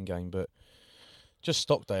a cracking game, but just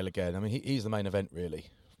Stockdale again. I mean, he's the main event, really,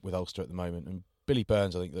 with Ulster at the moment. And Billy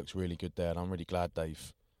Burns, I think, looks really good there, and I'm really glad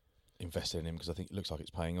they've invested in him, because I think it looks like it's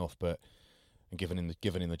paying off. And given him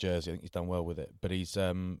the jersey, I think he's done well with it. But he's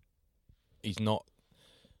not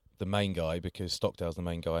the main guy, because Stockdale's the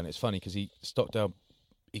main guy. And it's funny because he's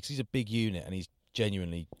a big unit and he's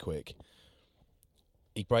genuinely quick.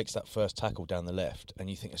 He breaks that first tackle down the left, and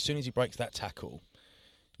you think as soon as he breaks that tackle,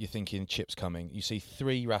 you're thinking chip's coming. You see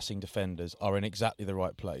 3 Racing defenders are in exactly the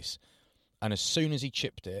right place, and as soon as he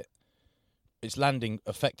chipped it, it's landing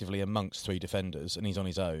effectively amongst 3 defenders, and he's on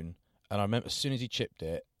his own. And I remember as soon as he chipped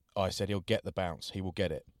it, I said he'll get the bounce. He will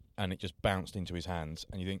get it, and it just bounced into his hands.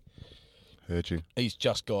 And you think, heard you. He's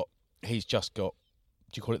just got. Do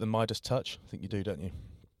you call it the Midas touch? I think you do, don't you?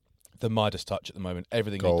 The Midas touch at the moment.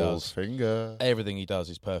 Everything he does. Finger. Everything he does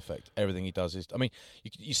is perfect. Everything he does is. I mean,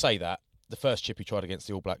 you say that the first chip he tried against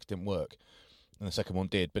the All Blacks didn't work, and the second one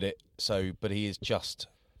did. But he is just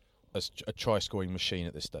a try-scoring machine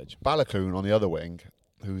at this stage. Balakoon on the other wing,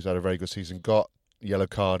 who's had a very good season, got yellow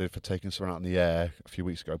carded for taking someone out in the air a few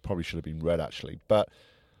weeks ago. Probably should have been red, actually. But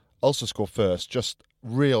Ulster scored first. Just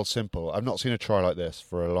real simple. I've not seen a try like this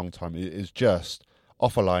for a long time. It is just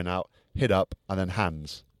off a line out, hit up, and then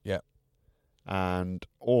hands. Yeah. And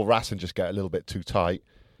all Racing just get a little bit too tight.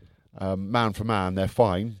 Man for man, they're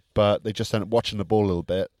fine, but they just end up watching the ball a little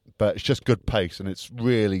bit. But it's just good pace, and it's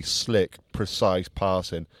really slick, precise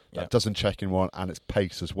passing that doesn't check in one, and it's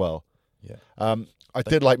pace as well. Yeah. I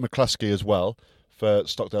did like McCluskey as well for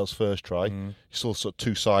Stockdale's first try. You saw sort of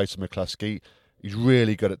 2 sides to McCluskey. He's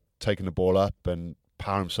really good at taking the ball up and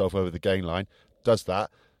powering himself over the gain line. Does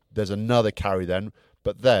that. There's another carry then,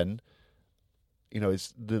 but then,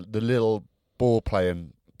 it's the little ball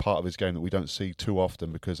playing part of his game that we don't see too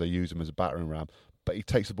often because they use him as a battering ram. But he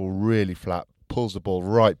takes the ball really flat, pulls the ball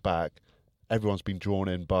right back. Everyone's been drawn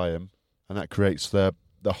in by him, and that creates the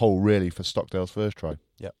hole really for Stockdale's first try.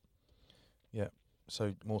 Yep. Yeah.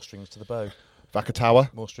 So more strings to the bow.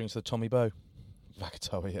 Vakatawa. More strings to the Tommy bow.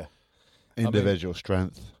 Vakatawa, yeah. Individual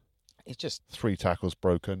strength. It's just 3 tackles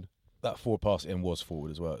broken. That forward pass in was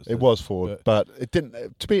forward as well. It was forward, but it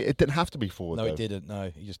didn't. To me, it didn't have to be forward. No, though. it didn't. No,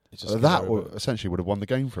 it just that essentially would have won the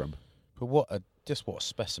game for him. But what a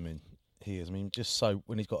specimen he is. I mean, just so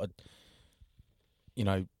when he's got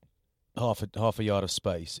half a yard of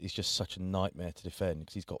space, he's just such a nightmare to defend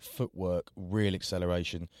because he's got footwork, real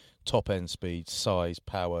acceleration, top end speed, size,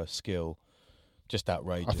 power, skill. Just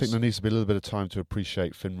outrageous. I think there needs to be a little bit of time to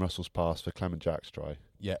appreciate Finn Russell's pass for Clement Jack's try.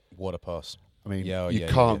 Yeah, what a pass. I mean, you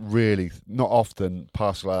can't really, not often,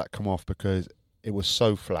 passes like that come off because it was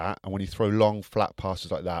so flat. And when you throw long, flat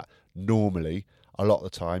passes like that, normally, a lot of the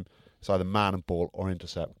time, it's either man and ball or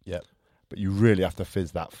intercept. Yep. But you really have to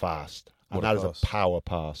fizz that fast. And What a that pass. is a power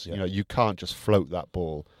pass. Yep. You know, you can't just float that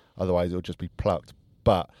ball. Otherwise, it'll just be plucked.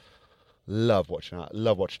 But love watching that.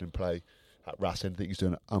 Love watching him play at Racing. I think he's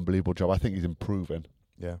doing an unbelievable job. I think he's improving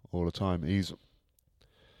all the time. He's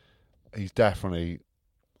definitely,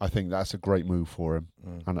 I think that's a great move for him.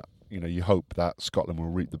 And, you know, you hope that Scotland will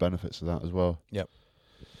reap the benefits of that as well. Yep,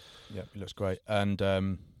 he looks great. And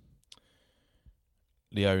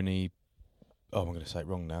Leone, I'm going to say it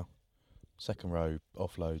wrong now. Second row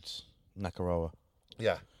offloads, Nakaroa.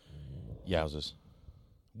 Yeah. Yowzers.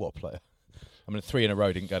 What a player. I mean, 3 in a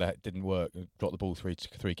row didn't work. Dropped the ball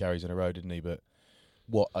three carries in a row, didn't he? But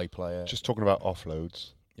what a player. Just talking about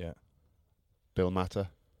offloads. Yeah. Bill Matter.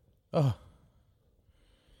 Oh.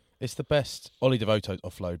 It's the best. Ollie Devoto's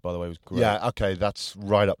offload, by the way, was great. Yeah, okay, that's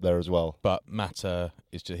right up there as well. But Matter,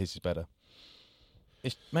 his is better.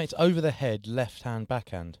 It's over the head, left-hand,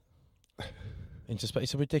 backhand.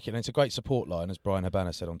 It's a ridiculous. It's a great support line, as Brian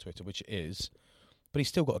Habana said on Twitter, which it is. But he's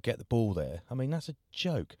still got to get the ball there. I mean, that's a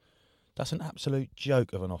joke. That's an absolute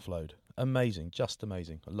joke of an offload. Amazing, just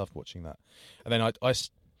amazing. I loved watching that. And then I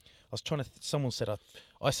was trying to. Someone said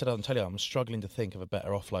I said I'll tell you, I'm struggling to think of a better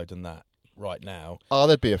offload than that right now. Oh,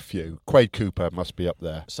 there'd be a few. Quade Cooper must be up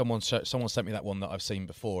there. Someone sent me that one that I've seen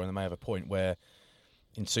before, and they may have a point where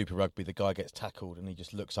in Super Rugby the guy gets tackled and he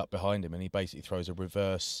just looks up behind him and he basically throws a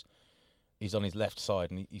reverse. He's on his left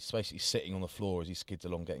side and he's basically sitting on the floor as he skids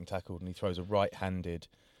along getting tackled, and he throws a right-handed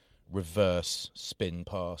reverse spin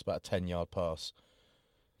pass, about a 10-yard pass,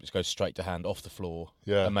 which goes straight to hand off the floor.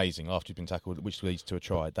 Yeah. Amazing, after you've been tackled, which leads to a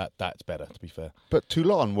try. That's better, to be fair. But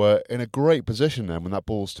Toulon were in a great position then when that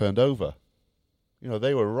ball's turned over. You know,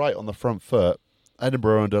 they were right on the front foot.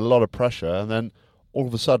 Edinburgh under a lot of pressure, and then all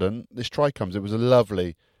of a sudden this try comes. It was a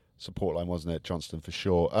lovely support line, wasn't it, Johnston, for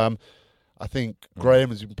sure. I think Graham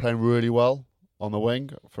has been playing really well on the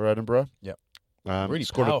wing for Edinburgh. Yep. Really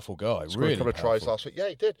powerful guy. Scored really a couple of tries powerful. last week. Yeah,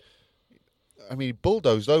 he did. I mean, he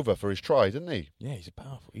bulldozed over for his try, didn't he? Yeah, he's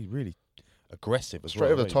powerful. He's really aggressive as Straight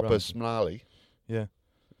well. over the He top of runs. Smiley. Yeah.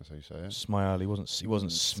 That's how you say it. Smiley. He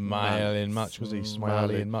wasn't smiling much, was he?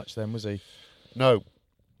 Smiling much then, was he? No.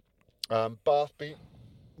 Bath beat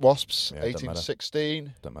Wasps Yeah, don't matter.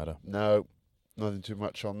 18-16. Don't matter. No, nothing too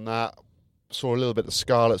much on that. Saw a little bit of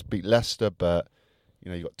Scarlets beat Leicester, but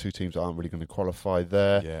you know, you've got two teams that aren't really going to qualify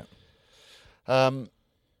there. Yeah.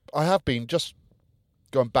 I have been just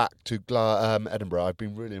going back to Edinburgh. I've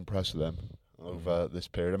been really impressed with them over this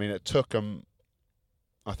period. I mean, it took them,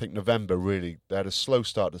 I think, November, really. They had a slow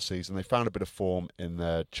start to the season. They found a bit of form in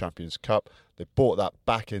their Champions Cup. They brought that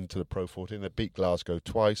back into the Pro 14. They beat Glasgow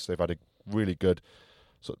twice. They've had a really good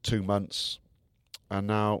sort of 2 months. And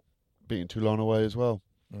now beating Toulon away as well.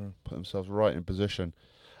 Put themselves right in position.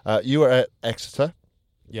 You were at Exeter.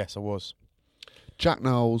 Yes, I was. Jack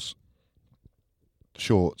Knowles'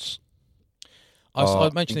 shorts I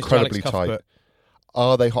mentioned this to Alex incredibly Cuthbert. tight.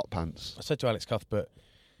 Are they hot pants? I said to Alex Cuthbert,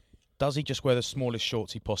 does he just wear the smallest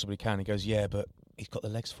shorts he possibly can? He goes, yeah, but he's got the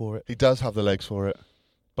legs for it. He does have the legs for it.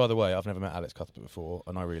 By the way, I've never met Alex Cuthbert before,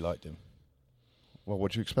 and I really liked him. Well,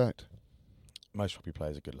 what do you expect? Most rugby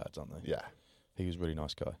players are good lads, aren't they? Yeah. He was a really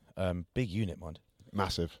nice guy. Big unit, mind.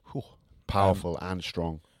 Massive. Whew. Powerful and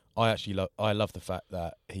strong. I love the fact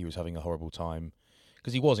that he was having a horrible time,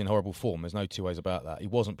 because he was in horrible form. There's no two ways about that. He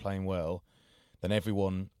wasn't playing well. Then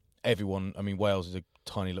everyone. I mean, Wales is a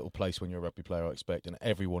tiny little place when you're a rugby player, I expect, and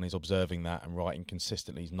everyone is observing that and writing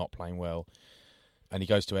consistently he's not playing well. And he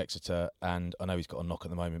goes to Exeter, and I know he's got a knock at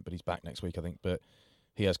the moment, but he's back next week, I think. But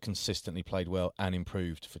he has consistently played well and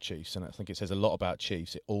improved for Chiefs, and I think it says a lot about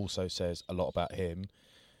Chiefs. It also says a lot about him.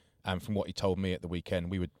 And from what he told me at the weekend,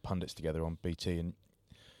 we were pundits together on BT, and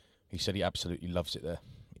he said he absolutely loves it there.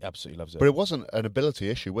 He absolutely loves it. But it wasn't an ability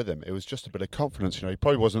issue with him. It was just a bit of confidence. You know, he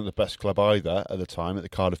probably wasn't the best club either at the time at the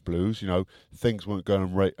Cardiff Blues. You know, things weren't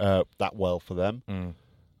going that well for them.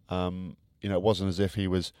 You know, it wasn't as if he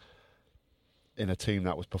was in a team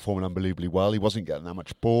that was performing unbelievably well. He wasn't getting that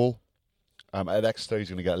much ball. At Exeter, he's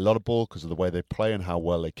going to get a lot of ball because of the way they play and how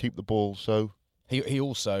well they keep the ball. So he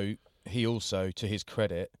also, to his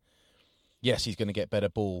credit, yes, he's going to get better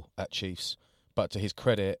ball at Chiefs, but to his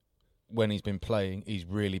credit, when he's been playing, he's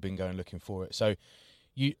really been going looking for it. So,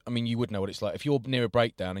 you would know what it's like. If you're near a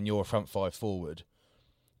breakdown and you're a front five forward,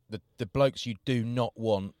 the blokes you do not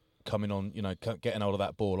want coming on, you know, getting hold of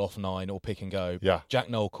that ball off 9 or pick and go. Yeah. Jack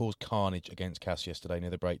Knoll caused carnage against Cass yesterday near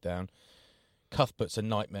the breakdown. Cuthbert's a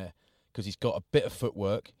nightmare because he's got a bit of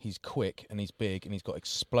footwork, he's quick and he's big and he's got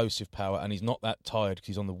explosive power and he's not that tired because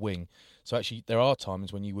he's on the wing. So actually there are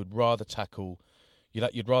times when you would rather tackle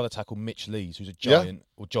You'd rather tackle Mitch Lees, who's a Yeah. giant,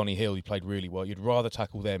 or Johnny Hill, who played really well. You'd rather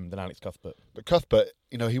tackle them than Alex Cuthbert. But Cuthbert,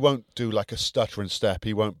 he won't do like a stuttering step.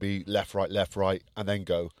 He won't be left, right, and then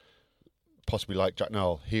go. Possibly like Jack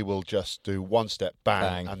Nowell. He will just do one step,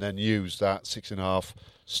 bang, and then use that 6.5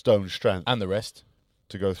 stone strength And the rest.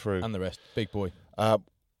 to go through. And the rest. Big boy.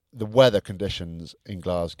 The weather conditions in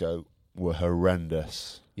Glasgow were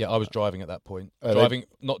horrendous. Yeah, I was driving at that point.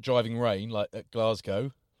 Not driving rain, like at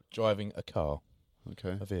Glasgow, driving a car,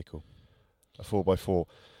 Okay. a vehicle. A 4x4.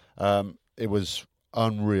 It was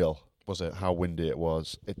unreal. Was it? How windy it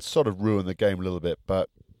was. It sort of ruined the game a little bit, but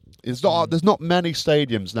it's not. There's not many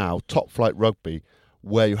stadiums now, top flight rugby,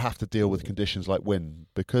 where you have to deal with conditions like wind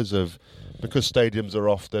because stadiums are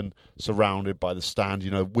often surrounded by the stand.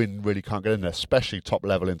 Wind really can't get in there, especially top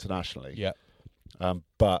level internationally. Yeah.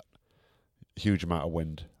 But huge amount of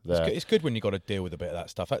wind there. It's good when you've got to deal with a bit of that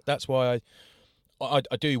stuff. That's why I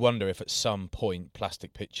do wonder if at some point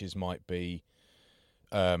plastic pitches might be,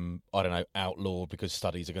 outlawed because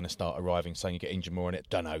studies are going to start arriving saying you get injured more in it.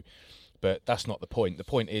 Don't know. But that's not the point. The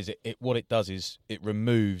point is, what it does is it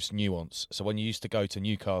removes nuance. So when you used to go to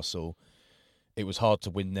Newcastle, it was hard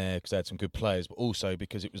to win there because they had some good players, but also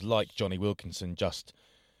because it was like Johnny Wilkinson just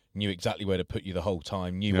knew exactly where to put you the whole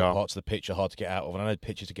time, knew what parts of the pitch are hard to get out of. And I know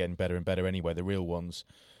pitches are getting better and better anyway, the real ones.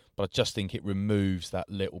 But I just think it removes that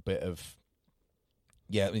little bit of...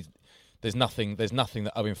 Yeah, I mean, there's nothing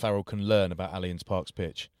that Owen Farrell can learn about Allianz Park's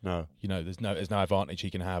pitch. No. There's no advantage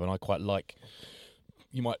he can have, and I quite like...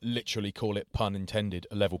 You might literally call it, pun intended,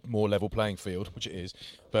 more level playing field, which it is.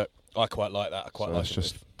 But I quite like that. That's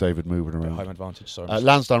just David moving around. Home advantage. Sorry.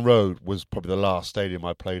 Lansdowne Road was probably the last stadium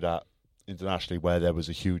I played at internationally where there was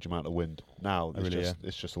a huge amount of wind. Now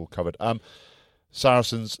it's just all covered.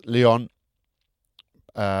 Saracens, Leon,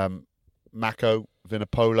 Mako,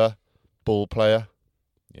 Vinapola, ball player.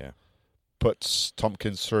 Yeah. Puts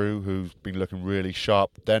Tompkins through, who's been looking really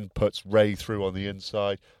sharp. Then puts Ray through on the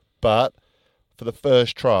inside, but for the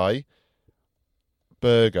first try,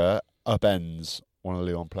 Berger upends one of the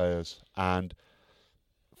Leon players, and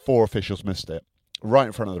 4 officials missed it right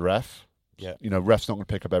in front of the ref. Yeah, ref's not going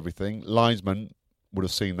to pick up everything. Linesman would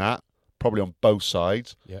have seen that, probably on both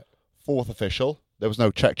sides. Yeah. 4th official, there was no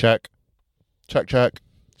check. That's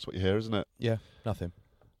what you hear, isn't it? Yeah, nothing.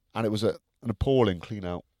 And it was an appalling clean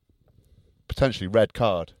out, potentially red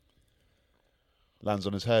card. Lands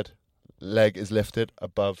on his head. Leg is lifted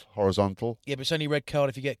above horizontal. Yeah, but it's only red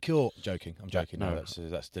card if you get caught. I'm joking. No,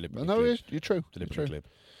 that's deliberately. No, glib. you're true. Deliberately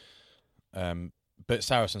glib. But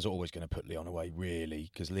Saracens are always going to put Leon away,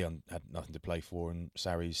 really, because Leon had nothing to play for, and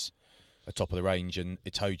Sarri's are top of the range, and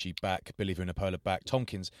Itoji back, Billy Vunipola back.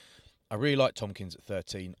 Tompkins, I really like Tompkins at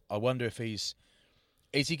 13. I wonder if is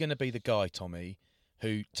he going to be the guy, Tommy,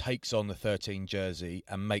 who takes on the 13 jersey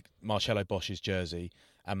and make Marcelo Bosch's jersey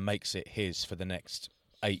and makes it his for the next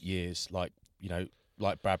 8 years, like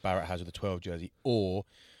Brad Barrett has with the 12 jersey? Or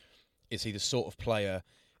is he the sort of player,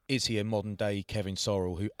 is he a modern day Kevin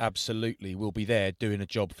Sorrell who absolutely will be there doing a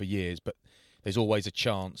job for years, but there's always a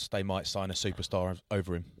chance they might sign a superstar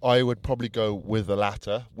over him? I would probably go with the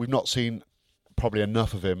latter. We've not seen probably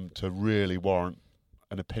enough of him to really warrant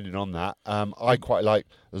an opinion on that. I quite like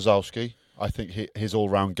Lazowski. I think his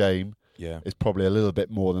all-round game is probably a little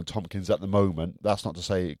bit more than Tompkins at the moment. That's not to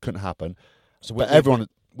say it couldn't happen. So but everyone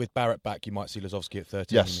with Barrett back, you might see Lazowski at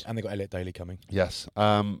 13. Yes. And they've got Elliot Daly coming. Yes.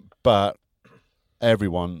 But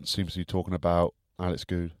everyone seems to be talking about Alex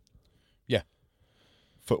Good. Yeah.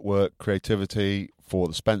 Footwork, creativity for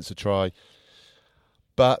the Spencer try.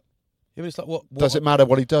 But it's like what does it matter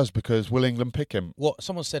what he does, because will England pick him? What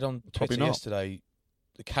someone said on Twitter yesterday,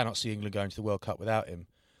 they cannot see England going to the World Cup without him.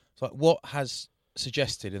 It's like, what has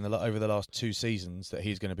suggested over the last 2 seasons that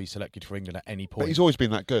he's going to be selected for England at any point? But he's always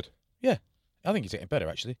been that good. Yeah. I think he's getting better,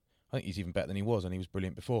 actually. I think he's even better than he was, and he was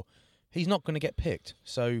brilliant before. He's not going to get picked,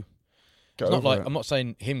 so it's not like I'm not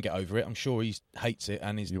saying him get over it. I'm sure he hates it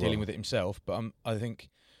and is dealing with it himself. But I think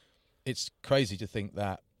it's crazy to think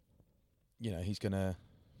that he's going to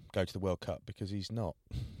go to the World Cup, because he's not.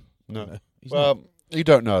 No, he's not. You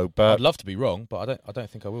don't know, but I'd love to be wrong, but I don't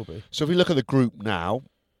think I will be. So if we look at the group now,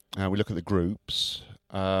 we look at the groups.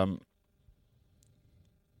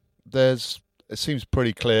 It seems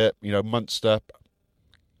pretty clear, Munster,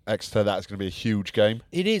 Exeter, that's going to be a huge game.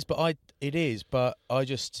 It is, but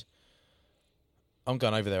I'm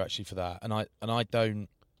going over there actually for that, and I don't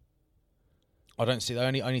see. I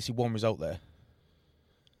only see one result there.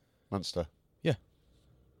 Munster. Yeah,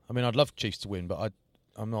 I mean, I'd love Chiefs to win, but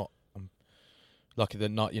I'm not. I'm lucky they're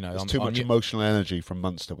not. There's too much emotional energy from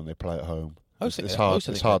Munster when they play at home. It's hard.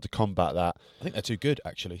 It's hard to combat that. I think they're too good,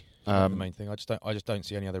 actually. The main thing. I just don't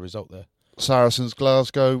see any other result there. Saracens,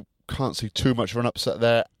 Glasgow. Can't see too much of an upset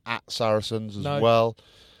there at Saracens as well.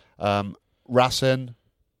 Racing.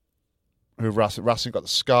 Racing got the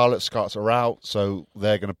Scarlets. Scarlets are out, so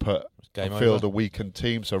they're going to put field a weakened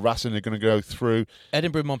team. So Racing are going to go through.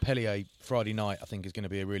 Edinburgh-Montpellier Friday night, I think, is going to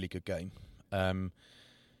be a really good game.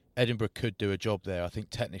 Edinburgh could do a job there. I think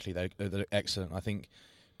technically they're excellent. I think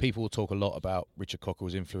people will talk a lot about Richard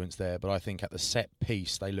Cockerill's influence there, but I think at the set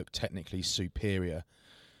piece they look technically superior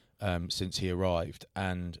since he arrived,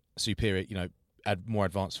 and superior, more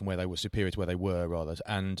advanced from where they were, superior to where they were rather.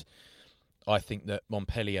 And I think that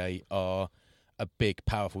Montpellier are a big,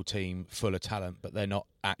 powerful team full of talent, but they're not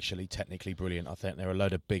actually technically brilliant. I think they're a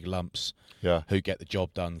load of big lumps who get the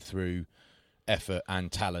job done through effort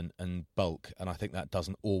and talent and bulk, and I think that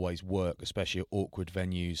doesn't always work, especially at awkward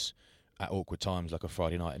venues at awkward times like a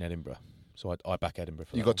Friday night in Edinburgh. So I back Edinburgh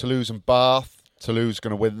for that. You've got Toulouse and Bath. Toulouse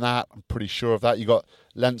going to win that. I'm pretty sure of that. You've got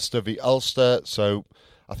Leinster v Ulster. So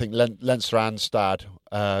I think Leinster and Stade,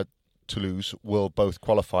 Toulouse will both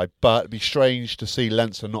qualify. But it'd be strange to see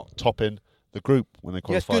Leinster not topping the group when they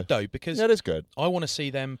qualify. Yeah, it's good though, because it is good. I want to see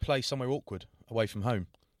them play somewhere awkward away from home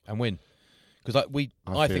and win. Because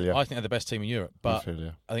I think they're the best team in Europe, but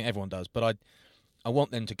I think everyone does. But I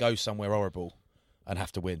want them to go somewhere horrible and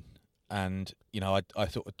have to win. And I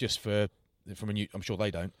thought just I'm sure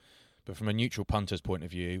they don't, but from a neutral punter's point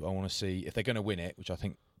of view, I want to see if they're going to win it, which I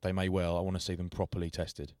think they may well. I want to see them properly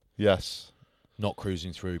tested. Yes, not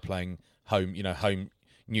cruising through playing home, home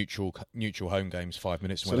neutral home games 5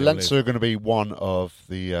 minutes. So Leinster are going to be one of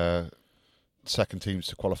the second teams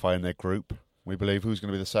to qualify in their group. We believe. Who's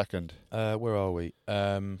going to be the second? Where are we?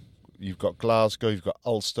 You've got Glasgow, you've got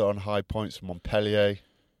Ulster on high points from Montpellier.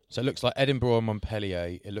 So it looks like Edinburgh and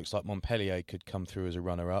Montpellier. It looks like Montpellier could come through as a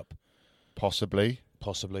runner-up. Possibly.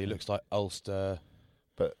 It looks like Ulster.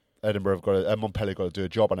 But Montpellier got to do a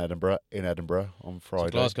job on Edinburgh on Friday.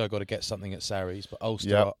 So Glasgow got to get something at Sarries, but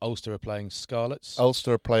Ulster are playing Scarlets.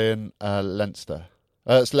 Ulster are playing Leinster.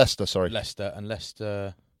 It's Leicester, sorry. Leicester, and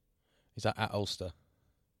Leicester, is that at Ulster?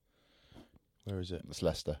 Where is it? It's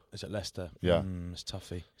Leicester. Is it Leicester? Yeah. It's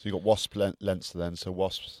toughy. So you got Wasps, Leinster then. So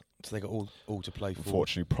Wasps. So they got all to play for.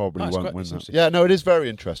 Unfortunately, probably won't win that. Yeah, no, it is very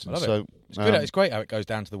interesting. So it's good. It's great how it goes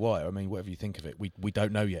down to the wire. I mean, whatever you think of it, we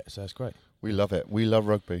don't know yet. So it's great. We love it. We love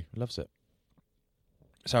rugby. Loves it.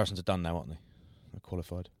 Saracens are done now, aren't they? They're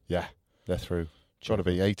qualified. Yeah, they're through. Got to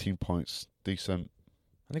be 18 points, decent.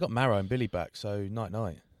 And they got Marrow and Billy back, so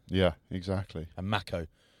night. Yeah, exactly. And Mako.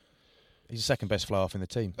 He's the second best fly-half in the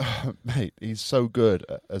team. Mate, he's so good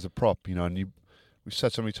as a prop, and we've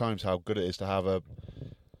said so many times how good it is to have a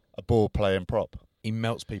ball playing prop. He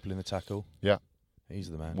melts people in the tackle. Yeah. He's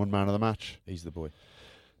the man. One man of the match. He's the boy.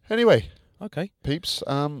 Anyway. Okay. Peeps,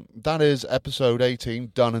 that is episode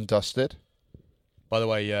 18, done and dusted. By the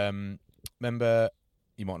way, you might remember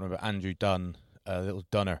Andrew Dunn, little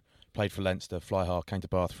Dunner, played for Leinster, fly-half, came to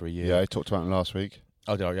Bath for a year. Yeah, I talked about him last week.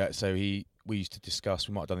 Oh, yeah. So we used to discuss,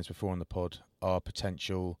 we might have done this before on the pod, our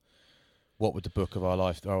potential, what would the book of our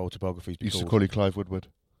life, our autobiographies be called? Used to call you Clive Woodward,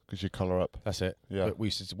 because you colour up. That's it. Yeah. But we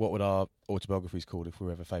used to, what would our autobiographies called if we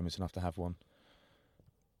were ever famous enough to have one?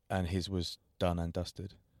 And his was Done and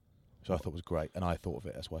Dusted, which I thought was great, and I thought of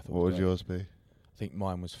it, that's why I thought What would yours be? I think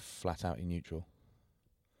mine was Flat Out in Neutral.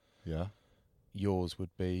 Yeah. Yours would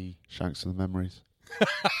be... Shanks and the Memories.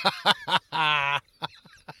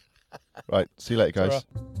 Right, see you later, guys.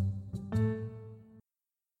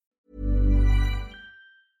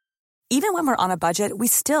 Even when we're on a budget, we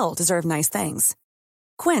still deserve nice things.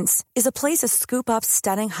 Quince is a place to scoop up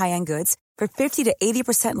stunning high-end goods for 50 to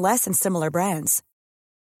 80% less than similar brands.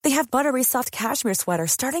 They have buttery soft cashmere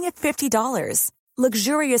sweaters starting at $50,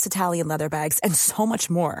 luxurious Italian leather bags, and so much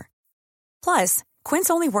more. Plus, Quince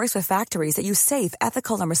only works with factories that use safe,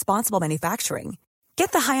 ethical, and responsible manufacturing.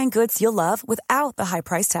 Get the high-end goods you'll love without the high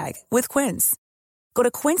price tag with Quince. Go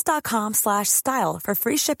to quince.com/style for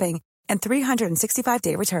free shipping and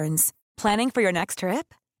 365-day returns. Planning for your next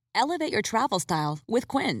trip? Elevate your travel style with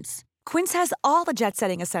Quince. Quince has all the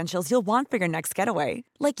jet-setting essentials you'll want for your next getaway,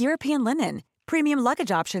 like European linen, premium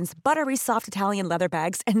luggage options, buttery soft Italian leather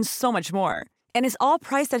bags, and so much more. And is all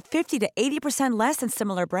priced at 50 to 80% less than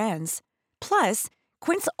similar brands. Plus,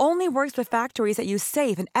 Quince only works with factories that use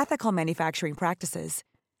safe and ethical manufacturing practices.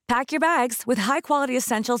 Pack your bags with high-quality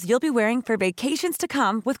essentials you'll be wearing for vacations to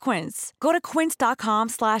come with Quince. Go to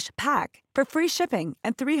quince.com/pack for free shipping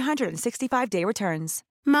and 365-day returns.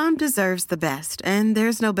 Mom deserves the best, and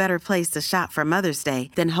there's no better place to shop for Mother's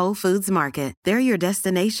Day than Whole Foods Market. They're your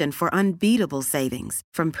destination for unbeatable savings,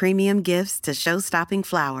 from premium gifts to show-stopping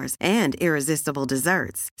flowers and irresistible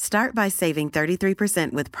desserts. Start by saving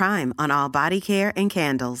 33% with Prime on all body care and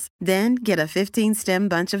candles. Then get a 15-stem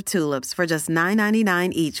bunch of tulips for just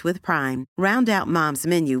 $9.99 each with Prime. Round out Mom's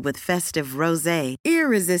menu with festive rosé,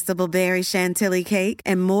 irresistible berry chantilly cake,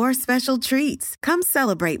 and more special treats. Come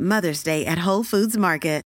celebrate Mother's Day at Whole Foods Market.